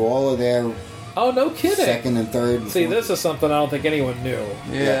went through all of their Oh, no kidding. second and third. And See, fourth. this is something I don't think anyone knew.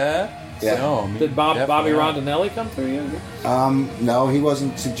 Yeah. Yeah. No, me Did Bobby definitely not. Rondinelli come through you? No, he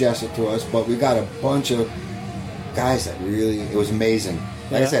wasn't suggested to us, but we got a bunch of guys that really, it was amazing.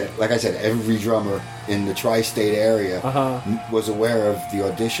 Like Yeah. I said, every drummer in the tri-state area Uh-huh. was aware of the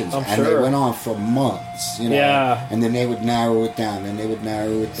auditions, I'm and sure. they went on for months. Yeah. And then they would narrow it down, and they would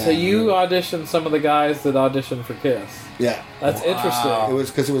narrow it down. So you auditioned some of the guys that auditioned for KISS. yeah. That's It interesting.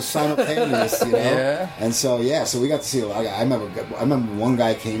 was because it was simultaneous, Yeah. And so so we got to see a lot. I remember one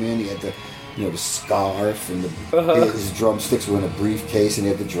guy came in. He had the the scarf and his drumsticks were in a briefcase, and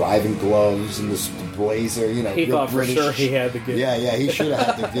he had the driving gloves and the blazer. He real thought for British. sure he had the gig. Yeah, he should have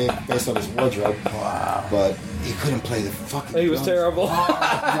had the gig based on his wardrobe. Wow. But he couldn't play the fucking. He was drums. terrible.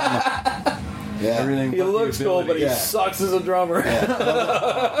 Yeah. Everything. He but the looks cool, but he Yeah. sucks as a drummer.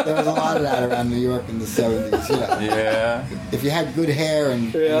 There was a lot of that around New York in the 70s. Yeah. If you had good hair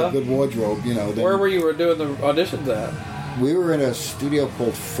and Yeah. a good wardrobe, then Where were you doing the auditions at? we were in a studio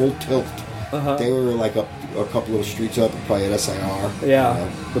called Full Tilt. Uh-huh. They were like up a couple of streets up, probably at SIR. Yeah,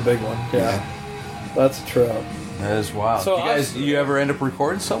 the big one. Yeah. That's a trip. That is wild. So you ever end up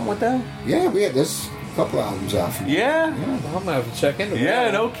recording something with them? Yeah, we had this couple albums out from Yeah. I'm gonna have to check into that.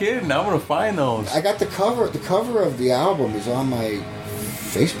 Yeah, no kidding. I'm gonna find those. I got the cover. The cover of the album is on my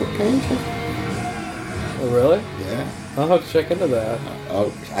Facebook page. Oh, really? Yeah. I'll have to check into that.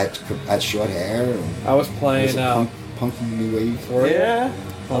 Oh, I had short hair. And I was it was playing. a punky new wave. Yeah.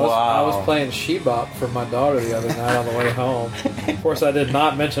 I was playing She-Bop for my daughter the other night on the way home. Of course, I did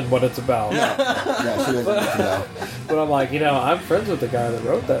not mention what it's about. Yeah, she doesn't need to know. But I'm like, I'm friends with the guy that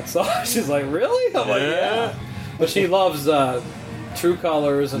wrote that song. She's like, really? I'm like, yeah. But she loves True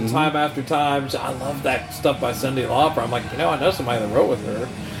Colors and Time After Time. I love that stuff by Cyndi Lauper. I'm like, I know somebody that wrote with her.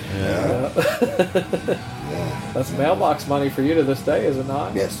 Yeah. That's mailbox money for you to this day, is it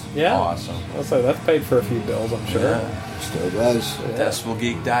not? Yes. Yeah. Awesome. I'll say that's paid for a few bills, I'm sure. Still does.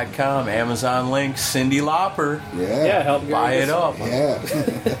 DecibelGeek.com, Amazon link, Cyndi Lauper. Yeah. Yeah, help Gary Buy get it some up. money.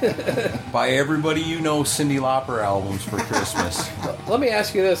 Yeah. Buy everybody Cyndi Lauper albums for Christmas. Let me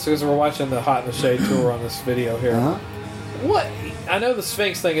ask you this, because we're watching the Hot in the Shade tour on this video here. Uh-huh. What? I know the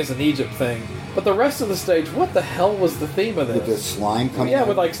Sphinx thing is an Egypt thing, but the rest of the stage, what the hell was the theme of With the this? slime coming Yeah, out.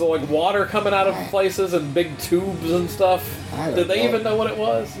 with like water coming out of places and big tubes and stuff. I don't Did they know. even know what it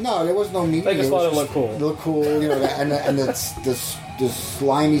was? No, there was no need. They just thought it was looked cool. Looked cool, and the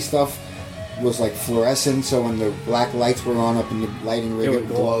slimy stuff was like fluorescent. So when the black lights were on up in the lighting rig, It it would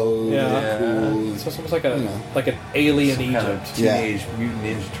would glow. glow. Yeah. Cool. So it's almost like You like an alien Kind Egypt. of Teenage Mutant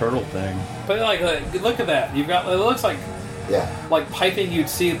Ninja Turtle thing. But look at that. You've got it looks like Yeah. piping you'd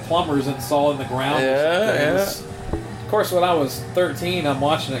see plumbers install in the ground. Yeah, Of course, when I was 13, I'm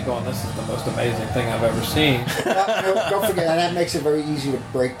watching it going, this is the most amazing thing I've ever seen. Don't forget, that makes it very easy to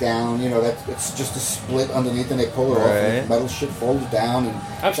break down. It's just a split underneath, and they pull it off, and Right. the metal shit folds down. And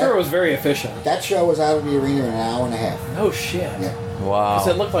I'm sure it was very efficient. That show was out of the arena in an hour and a half. No shit. Yeah. Wow. Because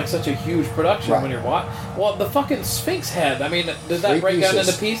it looked like such a huge production Right. when you're watching. Well, the fucking Sphinx head, I mean, does that Three break down pieces.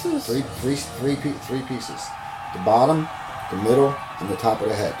 into pieces? Three pieces. The bottom, the middle, and the top of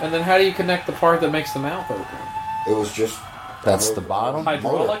the head. And then how do you connect the part that makes the mouth open? It was just... That's the bottom?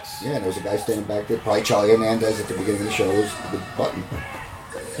 Hydraulics? Yeah, and there was a guy standing back there, probably Charlie Hernandez at the beginning of the show, was the button.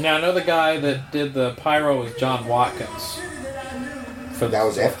 Now, I know the guy that did the pyro was John Watkins. That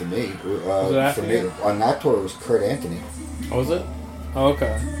was after me. Was it after for me. you? On that tour, it was Kurt Anthony. Was it? Oh,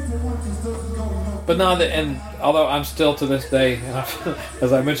 okay. But no, and although I'm still to this day, and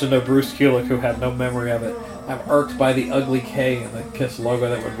as I mentioned to Bruce Kulick, who had no memory of it, I'm irked by the ugly K in the KISS logo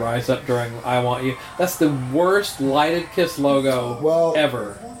that would rise up during I Want You. That's the worst lighted KISS logo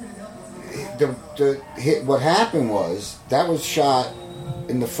ever. What happened was that was shot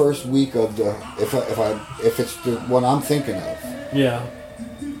in the first week of the if it's the one I'm thinking of. Yeah.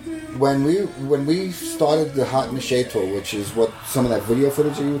 when we started the Hot in the Shade tour, which is what some of that video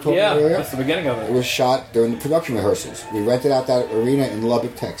footage that you were talking Yeah, about earlier, that's the beginning of it it. was shot during the production rehearsals. We rented out that arena in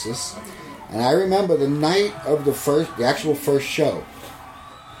Lubbock, Texas, and I remember the night of the actual first show,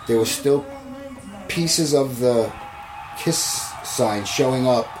 there were still pieces of the Kiss sign showing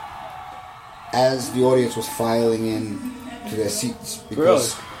up as the audience was filing in to their seats,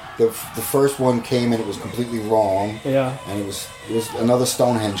 because the first one came and it was completely wrong. Yeah. And it was another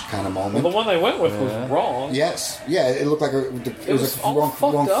Stonehenge kind of moment. Well, the one they went with was wrong. Yes, yeah, it looked like it was a all wrong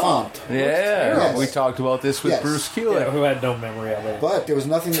fucked up. font. Yeah, Yes. we talked about this with Yes. Bruce Yeah, Kulick. who had no memory of it. But there was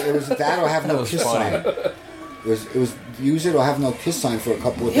nothing. It was that or have no was Kiss funny. sign. It was use it or have no Kiss sign for a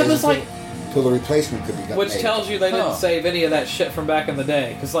couple of Yeah, days. it was like- until the replacement could be got Which made. tells you they didn't Huh. save any of that shit from back in the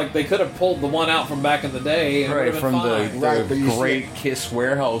day. Because, like, they could have pulled the one out from back in the day and it Right, would have from been the, fine. Right, but you see great Kiss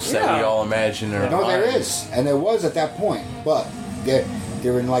warehouse that we Yeah. all imagine. No, there is, and there was at that point, but they're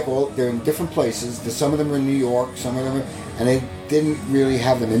they're in different places. Some of them are in New York, some of them are, and they didn't really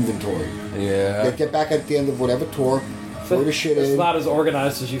have them inventory. Yeah. They'd get back at the end of whatever tour, throw the shit It's in. not as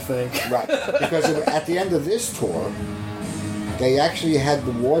organized as you think. Right, because at the end of this tour, they actually had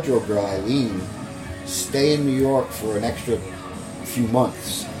the wardrobe girl Eileen stay in New York for an extra few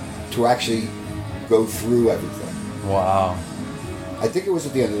months to actually go through everything. Wow. I think it was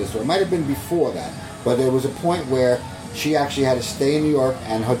at the end of this tour. It might have been before that, but there was a point where she actually had to stay in New York,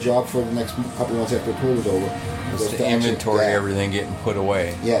 and her job for the next couple of months after the tour was over was Just to the actually- inventory, yeah. everything getting put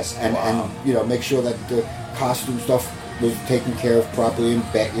away. Yes, and Wow. make sure that the costume stuff was taken care of properly, and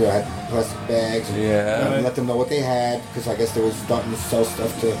had plastic bags, and Yeah. let them know what they had, because I guess they were starting to sell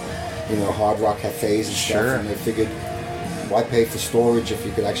stuff to hard rock cafes and Sure. stuff, and they figured, why pay for storage if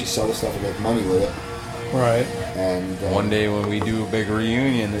you could actually sell the stuff and make money with it? Right. And One day when we do a big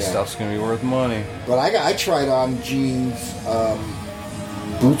reunion, this Yeah. stuff's gonna be worth money. but I tried on Gene's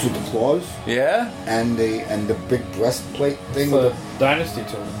boots with the claws Yeah. and the big breastplate thing. The With Dynasty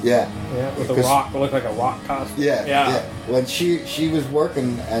tour. yeah, Yeah, with the Because- rock, it looked like a rock costume. Yeah, Yeah. When she was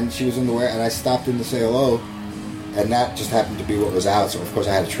working and she was in the wear, and I stopped in to say hello, and that just happened to be what was out. So of course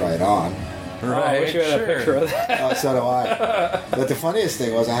I had to try it on. Oh, I wish you had a picture of that. So do I. But the funniest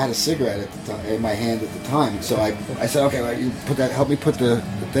thing was I had a cigarette at the time, in my hand at the time. So I said, okay, well, you help me put the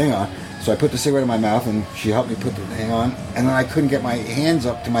thing on. So I put the cigarette in my mouth, and she helped me put the thing on. And then I couldn't get my hands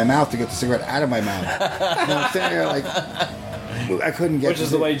up to my mouth to get the cigarette out of my mouth. And I'm sitting there like, I couldn't get. Which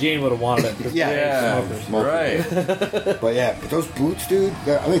is the way Gene would have wanted it. 'cause Yeah. they hate Yeah. smokers. Right. But yeah, but those boots, dude.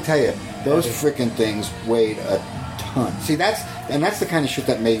 Let me tell you, those freaking things weighed a ton. See, that's the kind of shit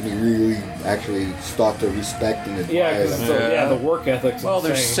that made me really actually start to respect and admire Yeah, 'cause them. the, Yeah. the work ethic's Well,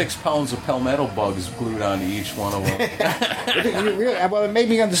 there's insane. 6 pounds of palmetto bugs glued onto each one of them. Well, it made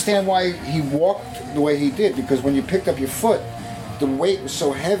me understand why he walked the way he did, because when you picked up your foot, the weight was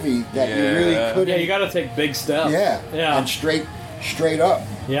so heavy that you really Yeah. couldn't. Yeah, you got to take big steps. Yeah, Yeah. and straight up,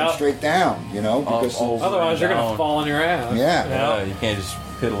 Yeah. and straight down. Because over Otherwise, you're going down. to fall on your ass. Yeah. Yeah, you can't just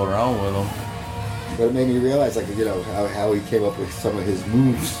piddle around with them. but it made me realize, like, how he came up with some of his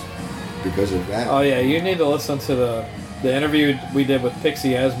moves because of that. Oh yeah, you need to listen to the interview we did with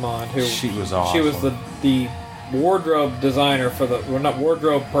Pixie Esmond, who She was awesome. She was the wardrobe designer for not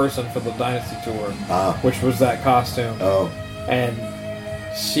wardrobe person for the Dynasty tour, which was that costume. Oh. And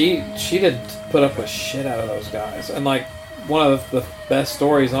she did put up with shit out of those guys. And like one of the best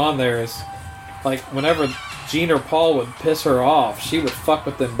stories on there is like whenever Gene or Paul would piss her off, she would fuck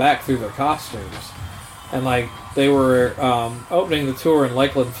with them back through their costumes. And like they were opening the tour in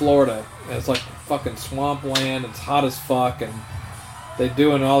Lakeland, Florida, and it's like fucking swampland. It's hot as fuck, and they're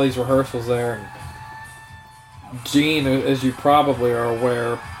doing all these rehearsals there. And Gene, as you probably are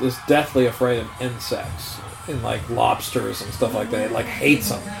aware, is deathly afraid of insects and like lobsters and stuff like that. Like hates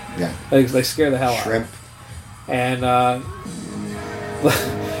them. Yeah. They scare the hell Shrimp. out. And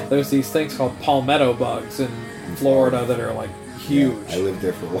there's these things called palmetto bugs in Florida that are like huge. I lived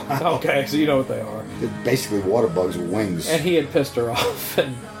there for a while. Okay, so you know what they are. They're basically water bugs with wings. And he had pissed her off,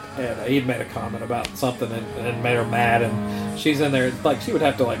 and he'd made a comment about something and it made her mad. And she's in there, like she would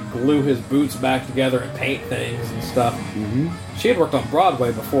have to like glue his boots back together and paint things and stuff. Mm-hmm. She had worked on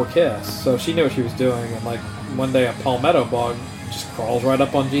Broadway before Kiss, so she knew what she was doing. And like one day, a palmetto bug just crawls right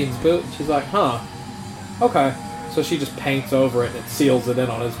up on Gene's boot. She's like, "Huh, okay." So she just paints over it and it seals it in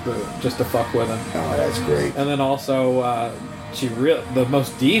on his boot just to fuck with him. Oh, that's great. And then also, the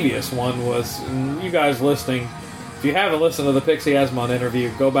most devious one was, and you guys listening, if you haven't listened to the Pixie Esmond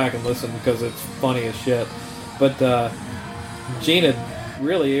interview, go back and listen because it's funny as shit. But Gene had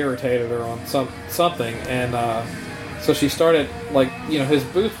really irritated her on something, and so she started, like, his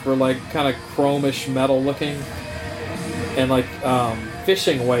boots were like kind of chromish metal looking, and like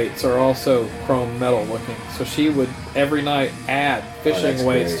fishing weights are also chrome metal looking. So she would every night add fishing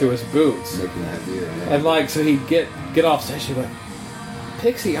weights to his boots, Making that beer, yeah. and like so he'd get off stage. She'd be like,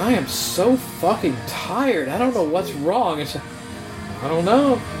 "Pixie, I am so fucking tired. I don't know what's wrong." And she's like, "I don't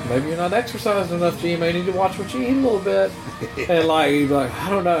know. Maybe you're not exercising enough, G. You may need to watch what you eat a little bit." And like he'd be like, "I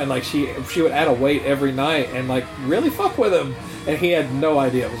don't know." And like she would add a weight every night and like really fuck with him, and he had no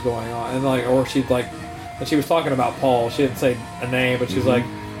idea what was going on. And like, or she'd like, and she was talking about Paul. She didn't say a name, but she was like,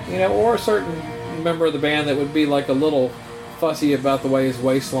 you know, or a certain member of the band that would be like a little fussy about the way his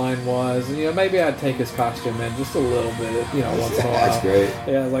waistline was, and you know, maybe I'd take his costume in just a little bit, you know, once in a while. That's great.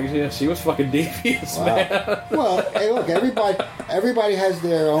 Yeah, like she was fucking devious, man. Well, hey, look, everybody has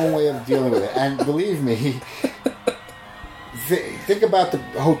their own way of dealing with it, and believe me, think about the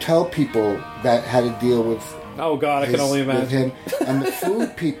hotel people that had to deal with. Oh God, I can only imagine. With him and the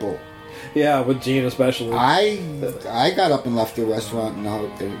food people. Yeah, with Gene especially. I got up and left the restaurant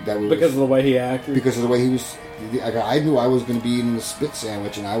because of the way he acted. Because of the way he was. I knew I was going to be eating the spit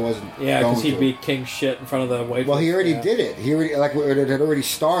sandwich, and I wasn't. Yeah, because he'd be king shit in front of the waitress. Well, he already did it. It had already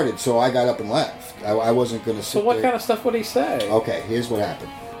started, so I got up and left. I wasn't going to sit. So what there. kind of stuff would he say? Okay, here's what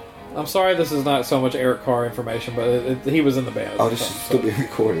happened. I'm sorry, this is not so much Eric Carr information, but he was in the band. Oh, this is still being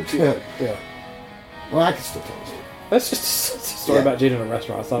recorded. Yeah. Well, I can still tell you. That's just a story about Gene in a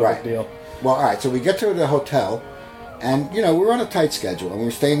restaurant. It's not a big deal. Well, all right. So we get to the hotel, and you know we're on a tight schedule, and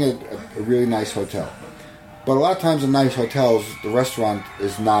we're staying at a really nice hotel. But a lot of times in nice hotels, the restaurant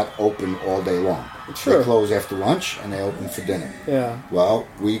is not open all day long. Sure. They close after lunch, and they open for dinner. Yeah. Well,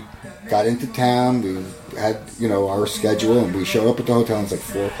 we got into town. We had our schedule, and we showed up at the hotel. And it's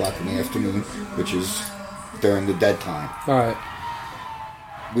like 4:00 in the afternoon, which is during the dead time. All right.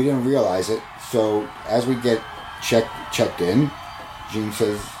 We didn't realize it. So as we get checked in, Gene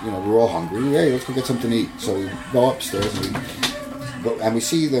says, we're all hungry. Hey, let's go get something to eat. So we go upstairs and we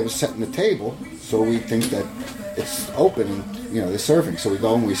see they were setting the table. So we think that it's open and they're serving. So we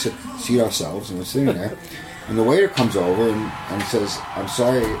go and we seat ourselves and we're sitting there. And the waiter comes over and says, "I'm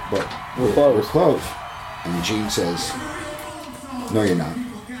sorry, but we're closed." And Gene says, "No, you're not."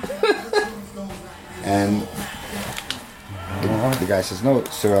 And the guy says, "No,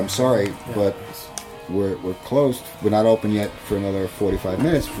 sir, I'm sorry, but we're closed. We're not open yet for another 45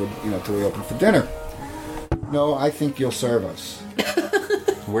 minutes till we open for dinner." "No, I think you'll serve us."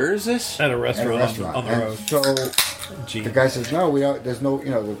 Where is this? At a restaurant. On the road. So the guy says, "No, we don't. There's no.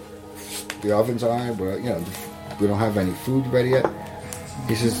 The ovens aren't. We don't have any food ready yet."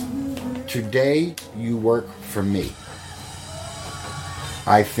 He says, "Today you work for me.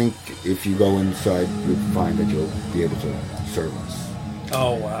 I think if you go inside, you'll find that you'll be able to serve us."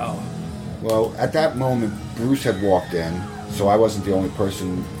 Oh, wow. Well, at that moment, Bruce had walked in, so I wasn't the only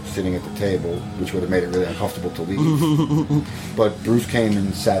person sitting at the table, which would have made it really uncomfortable to leave. But Bruce came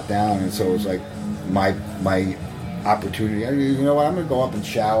and sat down, and so it was like my opportunity. You know what? I'm going to go up and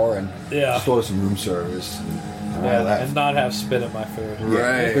shower and just order some room service. And not have spit in my food.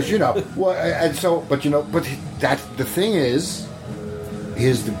 Right. Because but that's the thing is.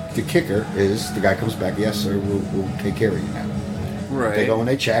 Here's the kicker is the guy comes back. "Yes, sir. We'll take care of you now." Right. They go and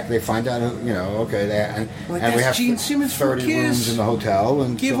they check. They find out, okay, and we have Gene Simmons 30 rooms in the hotel,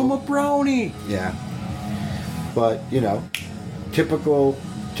 and give him a brownie. Yeah. But typical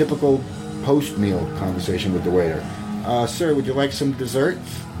post meal conversation with the waiter. "Sir, would you like some dessert?"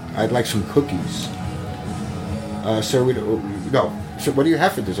 "I'd like some cookies." "Sir, no. So what do you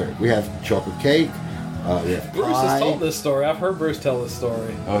have for dessert?" "We have chocolate cake. We have Bruce pie. has told this story. I've heard Bruce tell this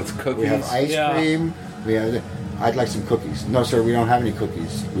story. Oh, it's cookies. We have ice cream. We have. I'd like some cookies." "No, sir, we don't have any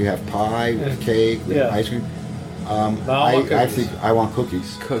cookies. We have pie, we have cake, we have ice cream." I think I want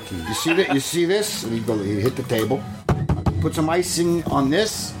cookies. Cookies. You see that? You see this? And you hit the table. Put some icing on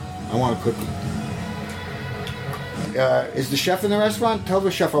this. I want a cookie. Is the chef in the restaurant? Tell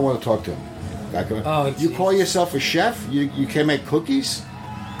the chef I want to talk to him. You call yourself a chef? You can make cookies?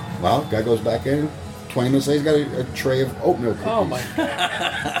 Well, guy goes back in. 20 minutes later, he's got a tray of oatmeal cookies. Oh, my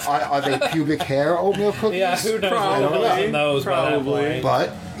God. Are they pubic hair oatmeal cookies? Yeah, who knows? Probably. Probably.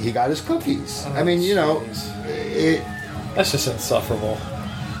 But he got his cookies. Oh, I mean, that's just insufferable.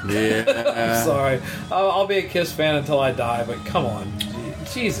 Yeah. I'm sorry. I'll be a Kiss fan until I die, but come on.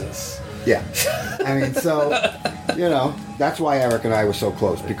 Jesus. Yeah. I mean, so, that's why Eric and I were so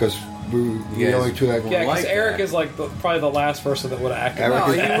close, because we only two that Yeah, because like Eric that. is like probably the last person that would have acted Eric like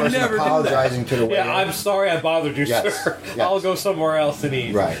is the that. person never do apologizing to the waiter. Yeah, I'm sorry I bothered you, Yes, sir. yes. I'll go somewhere else and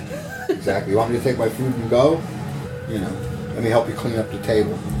eat. Right. Exactly. You want me to take my food and go? Let me help you clean up the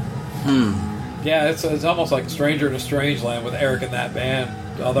table. Yeah, it's almost like Stranger in a Strange Land with Eric and that band.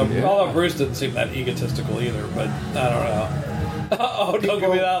 Although Bruce didn't seem that egotistical either, but I don't know. Oh, don't give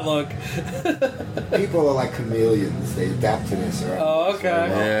me that look. People are like chameleons. They adapt to this. Right? Oh, okay.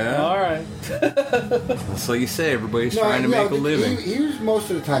 Yeah. All right. That's like you say. Everybody's trying to make a living. He was most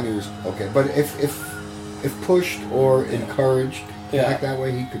of the time he was okay, but if pushed or encouraged to act that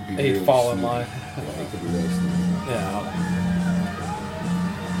way, he could be. He'd really fall in sneaky. line. Yeah, he could be really sneaky. Yeah.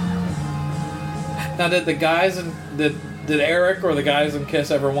 Now, did the guys in did Eric or the guys in Kiss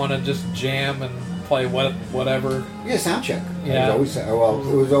ever want to just jam and play whatever? Yeah, sound check. Yeah. It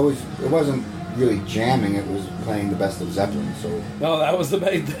wasn't really jamming. It was playing the best of Zeppelin. So No, that was the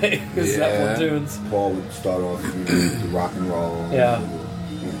main thing. Because Zeppelin tunes. Paul would start off the rock and roll. Yeah.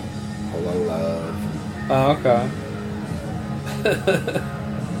 Hello, Love. Oh, okay.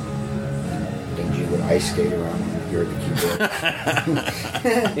 Then you would ice skate around when you hear the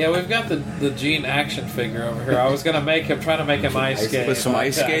keyboard. Yeah, we've got the Gene action figure over here. I was gonna trying to make him ice skate. Put some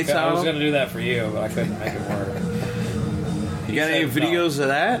ice skates on I was him? gonna do that for you, but I couldn't make it work. You got any videos of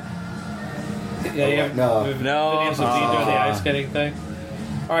that? Yeah, you have No. videos of Gene doing the ice skating thing.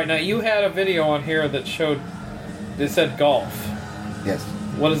 All right, now you had a video on here that showed. It said golf. Yes.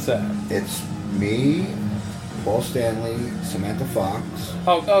 What is that? It's me, Paul Stanley, Samantha Fox.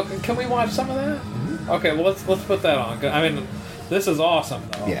 Oh, can we watch some of that? Okay, well let's put that on. I mean, this is awesome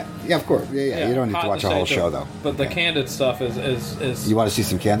though. Yeah, of course. Yeah. You don't need hot to watch a say whole so. show, though. But the Yeah. candid stuff is You want to see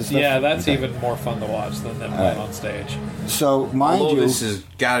some candid stuff? yeah, that's Okay. even more fun to watch than them playing on stage. So, mind Although you, this has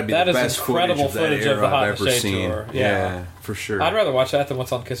got to be That the is best incredible footage footage of of the that Hot era in I've the ever Shade seen. tour. Yeah, Yeah. for sure. I'd rather watch that than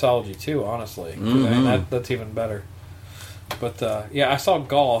what's on Kissology too, honestly. 'Cause, I mean, that's even better. But yeah, I saw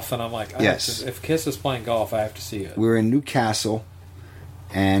golf, and I'm like, Yes. if Kiss is playing golf, I have to see it. we were in Newcastle,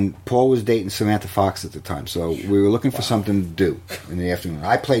 and Paul was dating Samantha Fox at the time, so we were looking for something to do in the afternoon.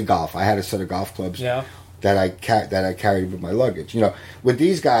 I played golf. I had a set of golf clubs Yeah. that I carried with my luggage. You know, with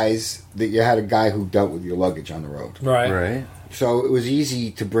these guys, that you had a guy who dealt with your luggage on the road, Right. so it was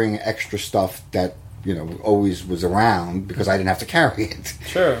easy to bring extra stuff that always was around because I didn't have to carry it.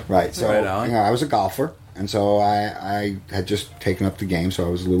 Sure. Right. So Right on. I was a golfer, and so I had just taken up the game, so I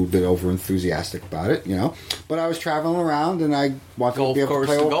was a little bit over enthusiastic about it, But I was traveling around, and I wanted to Golf be able course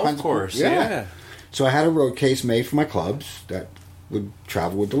to play to all golf kinds of course. yeah. Yeah. So I had a road case made for my clubs that would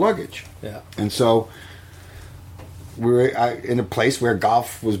travel with the luggage, Yeah. and so we were in a place where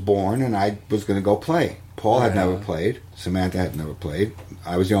golf was born, and I was going to go play. Paul had never played. Samantha had never played.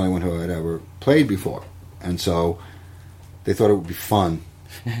 I was the only one who had ever played before. And so they thought it would be fun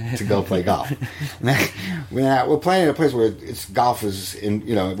to go play golf. We're playing in a place where golf is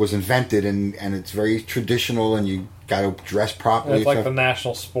it was invented and it's very traditional, and you got to dress properly. It's like the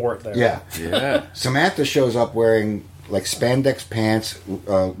national sport there. Yeah. Yeah. Samantha shows up wearing like spandex pants,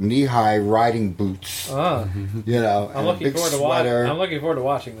 knee-high riding boots. Ah. And I'm a looking big forward to sweater. I'm looking forward to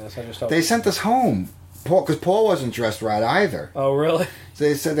watching this. I just hope They sent us home, because Paul wasn't dressed right either. Oh, really? So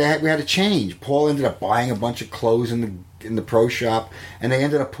they said we had to change. Paul ended up buying a bunch of clothes in the pro shop, and they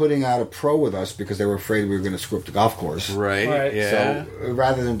ended up putting out a pro with us because they were afraid we were going to screw up the golf course. Right. Right. Yeah. So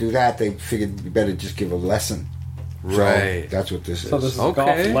rather than do that, they figured we better just give a lesson. Right. So that's what this is. So this is a Okay.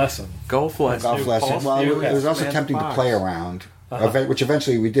 golf lesson. Golf lesson. golf lesson. Well, it was also tempting to play around, which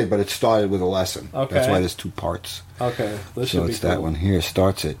eventually we did, but it started with a lesson. Okay. That's why there's 2 parts. Okay, this So should be it's that cool. one here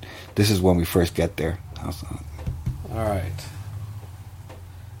starts it. This is when we first get there. All right.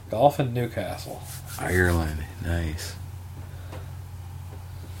 Golf in Newcastle. Ireland. Nice.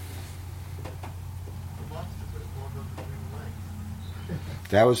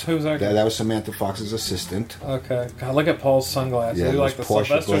 That was Who's that? that was Samantha Fox's assistant. Okay. God, look at Paul's sunglasses. Yeah, They like the those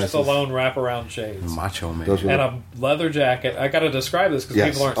Porsche Sylvester glasses. Stallone wraparound shades. Macho man. Those were And a leather jacket. I got to describe this because Yes.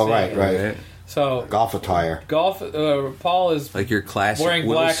 people aren't Oh, seeing right, it. right. Right. So, golf attire. golf. Paul is Like your classic wearing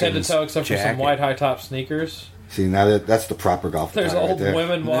black head to Wilson's toe except for some jacket. white high top sneakers. See, now that's the proper golf There's attire old right there.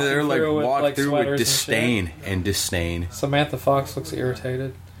 women walking They're like through with walk like through sweaters with and disdain shit. and disdain. Samantha Fox looks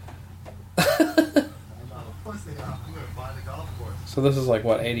irritated. So this is like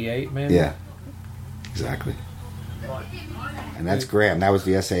what, 88, man? Yeah, exactly. And that's Graham. That was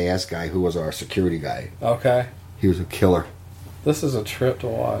the SAS guy who was our security guy. Okay. He was a killer. This is a trip to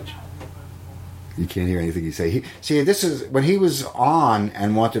watch. You can't hear anything he say. This is when he was on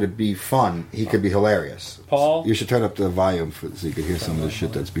and wanted to be fun. He could be hilarious. Paul? You should turn up the volume so you can hear some of the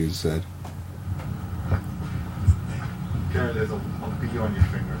shit that's being said. Gary, there's a bee on your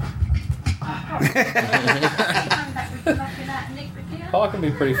finger. Paul can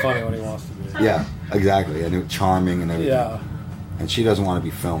be pretty funny when he wants to be. Yeah, exactly. And charming and everything. Yeah. And she doesn't want to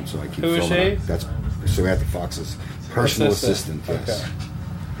be filmed, so I keep Who is filming she? her. That's Samantha Fox's personal assistant. Yes. Okay.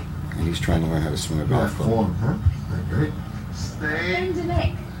 And he's trying to learn how to swing a golf club. Form, huh? Great. Stay. Bend the neck.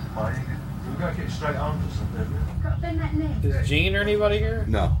 You gotta get straight arms or something. Got to bend that neck. Is Gene or anybody here?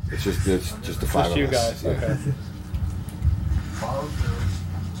 No, it's just the five Just of you us. guys. Yeah. Okay.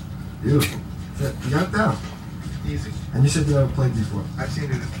 Beautiful. You got it down. Easy. And you said you never played before. I've seen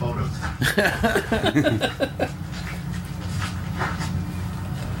it in photos.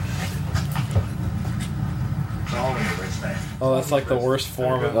 It's all in the wristband. Oh, that's like the worst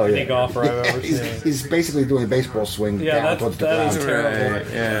form of Oh, any yeah. golfer I've ever He's, seen. he's basically doing a baseball swing Yeah, down towards the that ground. is terrible. Right,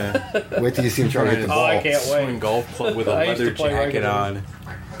 yeah. Wait till you see him try to hit the Oh, ball. I can't Swing wait. golf club with a I used to leather play jacket regularly. on.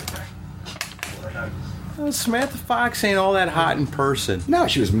 Well, Samantha Fox ain't all that hot in person. No,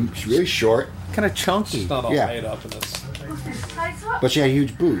 she's really short, Kind of chunky. It's not all Yeah. made up in this. Tights up. but she had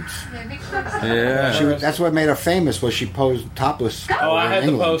huge boobs. Yeah, big steps. Yeah. That's what made her famous. Was she posed topless? Oh, I in had the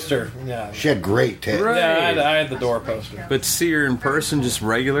England. poster. Yeah. She had great tits. Right. Yeah, I had the door poster. But see her in person, just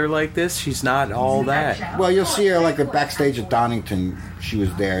regular like this, she's not all that Well, you'll see her like the backstage at Donington. She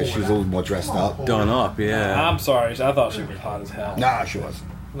was there. She was a little more dressed up. done up. Yeah. I'm sorry. I thought she was hot as hell. Nah, she wasn't.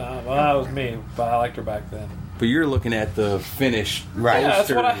 No, well, that was me, but I liked her back then. But you're looking at the finished Right. Yeah,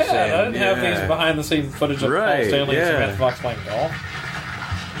 that's what I posters had. I and- didn't have yeah. these behind-the-scenes footage of Paul Right, Stanley and yeah. Samantha Fox playing golf.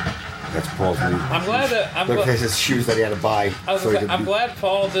 That's Paul's new. I'm glad that Look at his shoes that he had to buy. I'm glad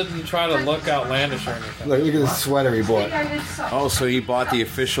Paul didn't try to look outlandish or anything. Look at the sweater he bought. Oh, so he bought the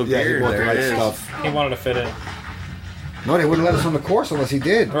official Yeah, he gear. bought the There right it is. stuff. He wanted to fit in. No, they wouldn't let us on the course unless he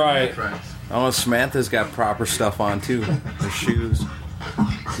did. Right. Oh, Samantha's got proper stuff on too. Her shoes.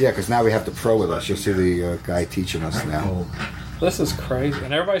 Yeah, because now we have the pro with us. You'll see the guy teaching us now. This is crazy.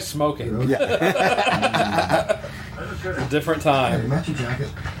 And everybody's smoking. Yeah. Different Hey, time. match your jacket.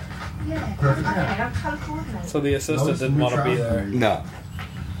 Yeah. Perfect. Okay, I'm color coordinated. So the assistant didn't want to be there. No.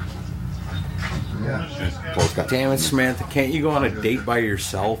 Yeah. Paul's got. Damn it, Samantha! Can't you go on a date by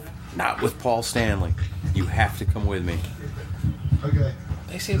yourself? Not with Paul Stanley. You have to come with me. Okay.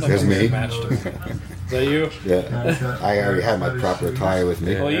 They seem like There's a weird me. match to me. Is that you? Yeah. I already had my proper attire with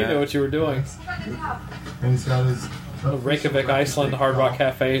me. Yeah. Well, you knew what you were doing. And he's got his. The Reykjavik, Iceland Hard Rock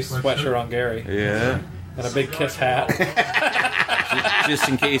Cafe sweatshirt on Gary. Yeah. And a big Kiss hat. Just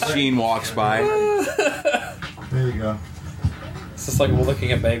in case Gene walks by. There you go. It's just like we're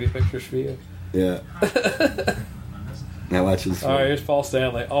looking at baby pictures for you. Yeah. Now watch this. All right, here's Paul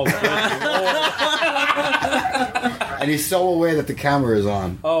Stanley. Oh, good Lord. And he's so aware that the camera is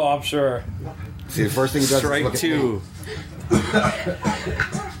on. Oh, I'm sure. See, the first thing he does Strike is look two.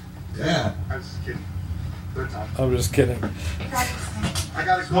 Yeah. I was just kidding. Good time. I'm just kidding. I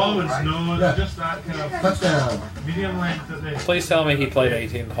got a small ones, no, Yeah. just that kind of Touchdown. medium length of this. Please tell me he played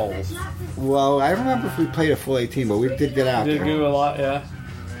 18 holes. at me. Well, I don't remember if we played a full 18, but we did get out Did there. do a lot, yeah.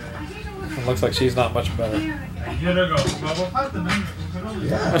 It looks like she's not much better. Here we go. Well, we've had the number.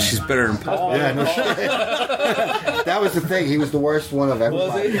 Oh, she's better than Paul. Yeah, no shit. That was the thing. He was the worst one of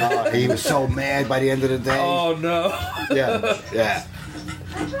everybody. Was He was so mad by the end of the day. Oh, no. Yeah, yeah.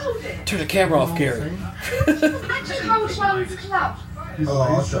 Turn the camera off, Gary. Actually, hold one's club. Oh,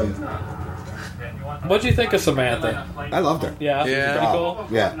 I'll show you. What'd you think of Samantha? I loved her. Yeah? Yeah. Pretty cool?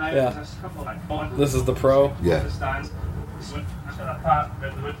 Yeah, Yeah. This is the pro. yeah.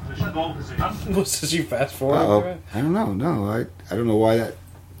 Did you fast forward? Uh-oh. I don't know. No, I don't know why that.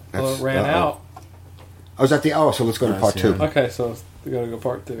 Well, it ran uh-oh. out. I was at the. Oh, so let's go to part two. Okay, so we gotta go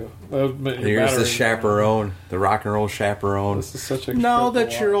part two. Here's the chaperone, the rock and roll chaperone. This is such a Now trip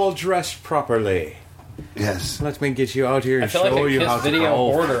to that you're watch. all dressed properly, Yes. let me get you out here I and feel like show a you Kiss how to video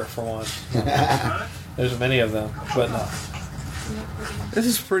golf. order for once. There's many of them, but no. This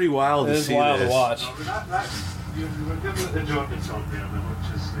is pretty wild It to is see wild this. to watch.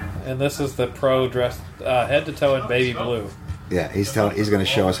 And this is the pro dressed head to toe in baby blue. Yeah, he's going to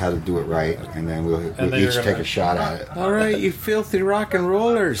show us how to do it right, and then we'll then each you're take gonna- a shot at it. All right, you filthy rock and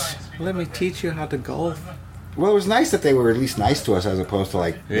rollers. Let me teach you how to golf. Well, it was nice that they were at least nice to us as opposed to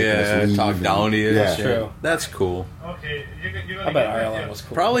like making us Yeah, leave talk and- down to you. and Yeah. shit. True. That's cool. Okay, I bet Ireland was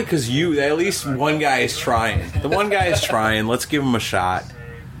cool. Probably because at least one guy is trying. The one guy is trying. Let's give him a shot.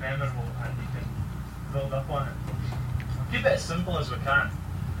 memorable and you can build up on it. We'll keep it as simple as we can.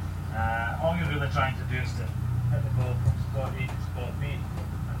 All you're really trying to do is to hit the ball from spot A to spot B. And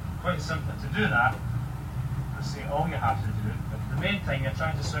quite simply, to do that, I say all you have to do, but the main thing, you're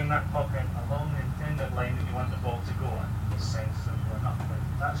trying to swing that club head along the intended line that you want the ball to go on. It sounds simple enough, but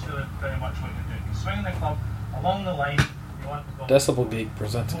that's really very much what you're doing. You're swinging the club along the line you want the ball Decibel Geek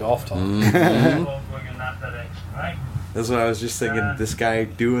presents Golf Talk. the ball going in that direction, right? That's what I was just thinking. This guy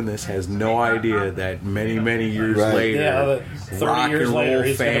doing this has no idea that many, many years Right. later, Yeah, that 30 rock years and roll later,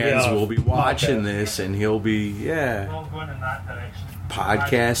 he's gonna be fans on a will be watching podcast. this, and he'll be, Ball going in that direction.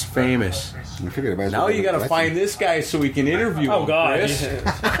 Podcast famous. I figured I might as Now well you got to collect find them. this guy so we can interview Oh him, God! Chris.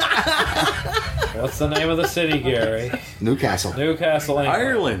 What's the name of the city, Gary? Newcastle. Newcastle, England.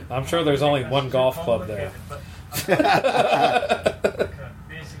 Ireland. I'm sure there's only one golf club there.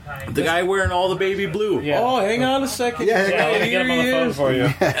 The guy wearing all the baby blue. Yeah. Oh, hang on a second. Yeah, Yeah, let me here get him on the he phone is. for you.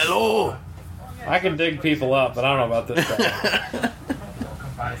 Hello. I can dig people up, but I don't know about this guy.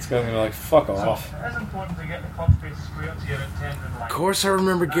 It's gonna be like, fuck off. It is important to get the club face square to your intended line. Of course, I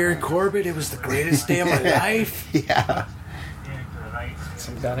remember Gary Corbett. It was the greatest day of my life. Yeah. Aiming to the right.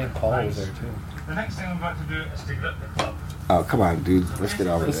 Some guy named Paul was there too. The next thing we've got to do is to grip the club. Oh, come on, dude. Let's get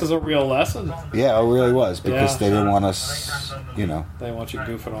over This this. is a real lesson. Yeah, it really was. Because Yeah. they didn't want us, you know. They want you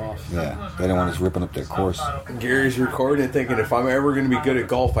goofing off. Yeah. They didn't want us ripping up their course. Gary's recording it, thinking if I'm ever going to be good at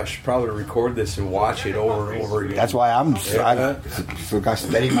golf, I should probably record this and watch it over and over again. That's why I Yeah. look how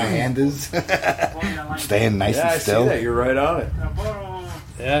steady my hand is. I'm staying nice Yeah, I and see still. that. You're right on it. Now borrow.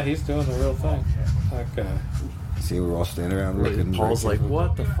 Yeah, he's doing the real thing. Okay. See, we're all standing around looking. Paul's like,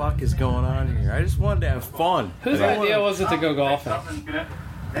 what the fuck is going on here? I just wanted to have fun. Whose idea was it to go golfing?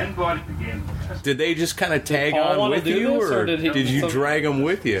 Then go out again. Did they just kind of tag Paul on wanna with do you, this, or did he- you drag them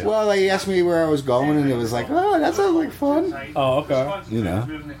with you? Well, they asked me where I was going, and it was like, oh, that sounds like fun. Oh, okay. You know.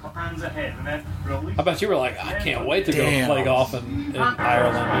 Hands ahead and then release. I bet you were like, I can't wait to go Damn. play golf in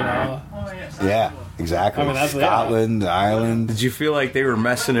Ireland, you know? Oh, yes. Yeah, exactly. I mean, that's- Scotland, Ireland. Did you feel like they were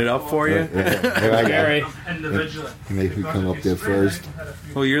messing it up for you? Yeah, here I go. Gary, Individually. He made me come up there first.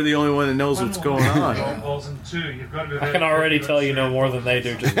 Well, you're the only one that knows what's going on. Balls in two. You've got to be I can already tell you know more than they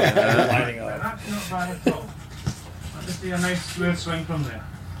do just by lining up. That's not bad at all. I'll just do a nice smooth swing from there.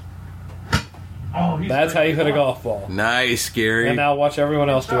 Oh, he's That's how you hit a golf ball. Nice, Gary. And now watch everyone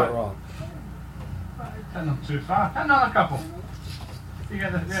else do it wrong. Hit them too far. Hit another couple. You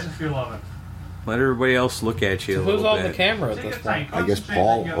get the feel of it. Let everybody else look at you a Who's little on the bit. camera at Take this your time. point? I guess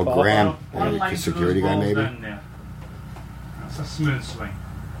Paul or Paul. Graham, One the line to security those guy, balls maybe. down there. That's a smooth swing.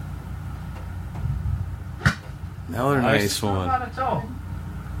 Another nice Not one. bad at all.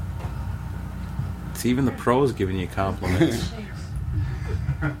 It's even the pros giving you compliments.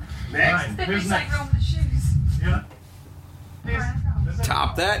 Right, who's next? Yeah.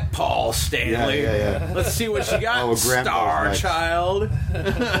 Top that, Paul Stanley. Yeah. Let's see what you got, Oh, Graham goes Star next. Child.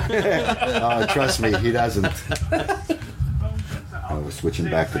 Oh, trust me, he doesn't. Oh, we're switching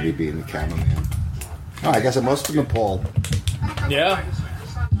back to me being the cameraman. Oh, I guess it must have been Paul. Yeah.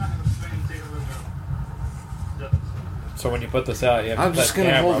 So when you put this out, you have to I'm put just that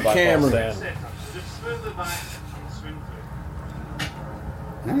gonna hold the by Paul camera. Stanley. Just smooth it back and swing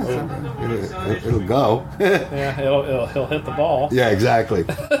through. Yeah, it'll go. Yeah, he'll hit the ball. Yeah, exactly.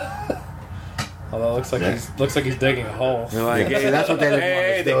 Although it looks like he's digging a hole. They're like, Yeah, see, that's what they didn't want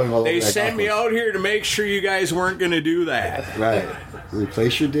hey, us doing all they over that sent me golf out here to make sure you guys weren't going to do that. Right.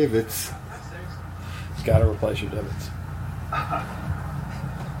 Replace your divots. Got to replace your divots.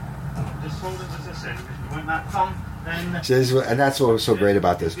 Just hold it as I said. If you want that thumb, then So this is, and that's what was so great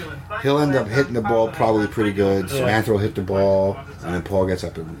about this. He'll end up hitting the ball probably pretty good. Yeah. Samantha will hit the ball, and then Paul gets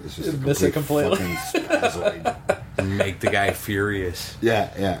up and it's just a Miss it complete completely. fucking spazoid. Make the guy furious.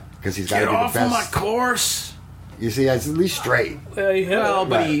 Yeah, because he's got to Get be the off of my best. course. You see, it's at least straight. Yeah, he hit Well, it.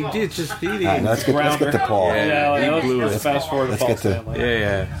 but he did just he All right, let's get Grounder. to Paul. Yeah. he blew let's it. fast forward to Let's Paul get to- Stanley.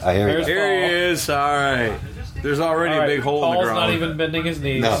 Yeah. I hear There's you. Here he is. All right. There's already All right, a big hole Paul's in the ground. not even bending his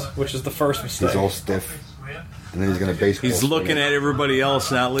knees, No. which is the first mistake. He's all stiff, and then he's going to baseball. He's looking at everybody else,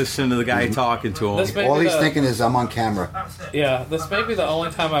 not listening to the guy talking to him. This may All be he's the- thinking is, "I'm on camera." Yeah, this may be the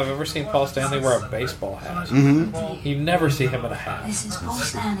only time I've ever seen Paul Stanley wear a baseball hat. Mm-hmm. You never see him in a hat. This is Paul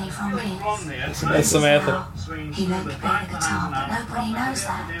Stanley from Kids. That's Samantha. He learned to play the guitar, but nobody knows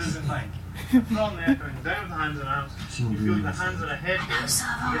that. From there, going down with the hands and arms. You feel the hands are ahead. No, so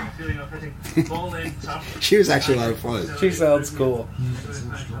You get I. the feeling of hitting ball in tough. She was actually a lot of fun. She sounds cool.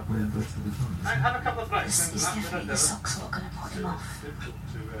 Have a couple of breaks. This is definitely the socks that are going to put him off.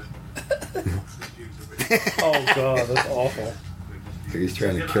 Oh god, that's awful. He's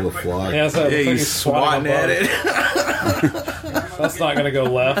trying to kill a fly. Yeah, so it Yeah, looks like he's swatting a at bug. it. That's not going to go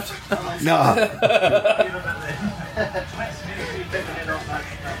left. No,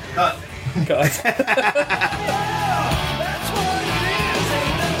 Cut. God.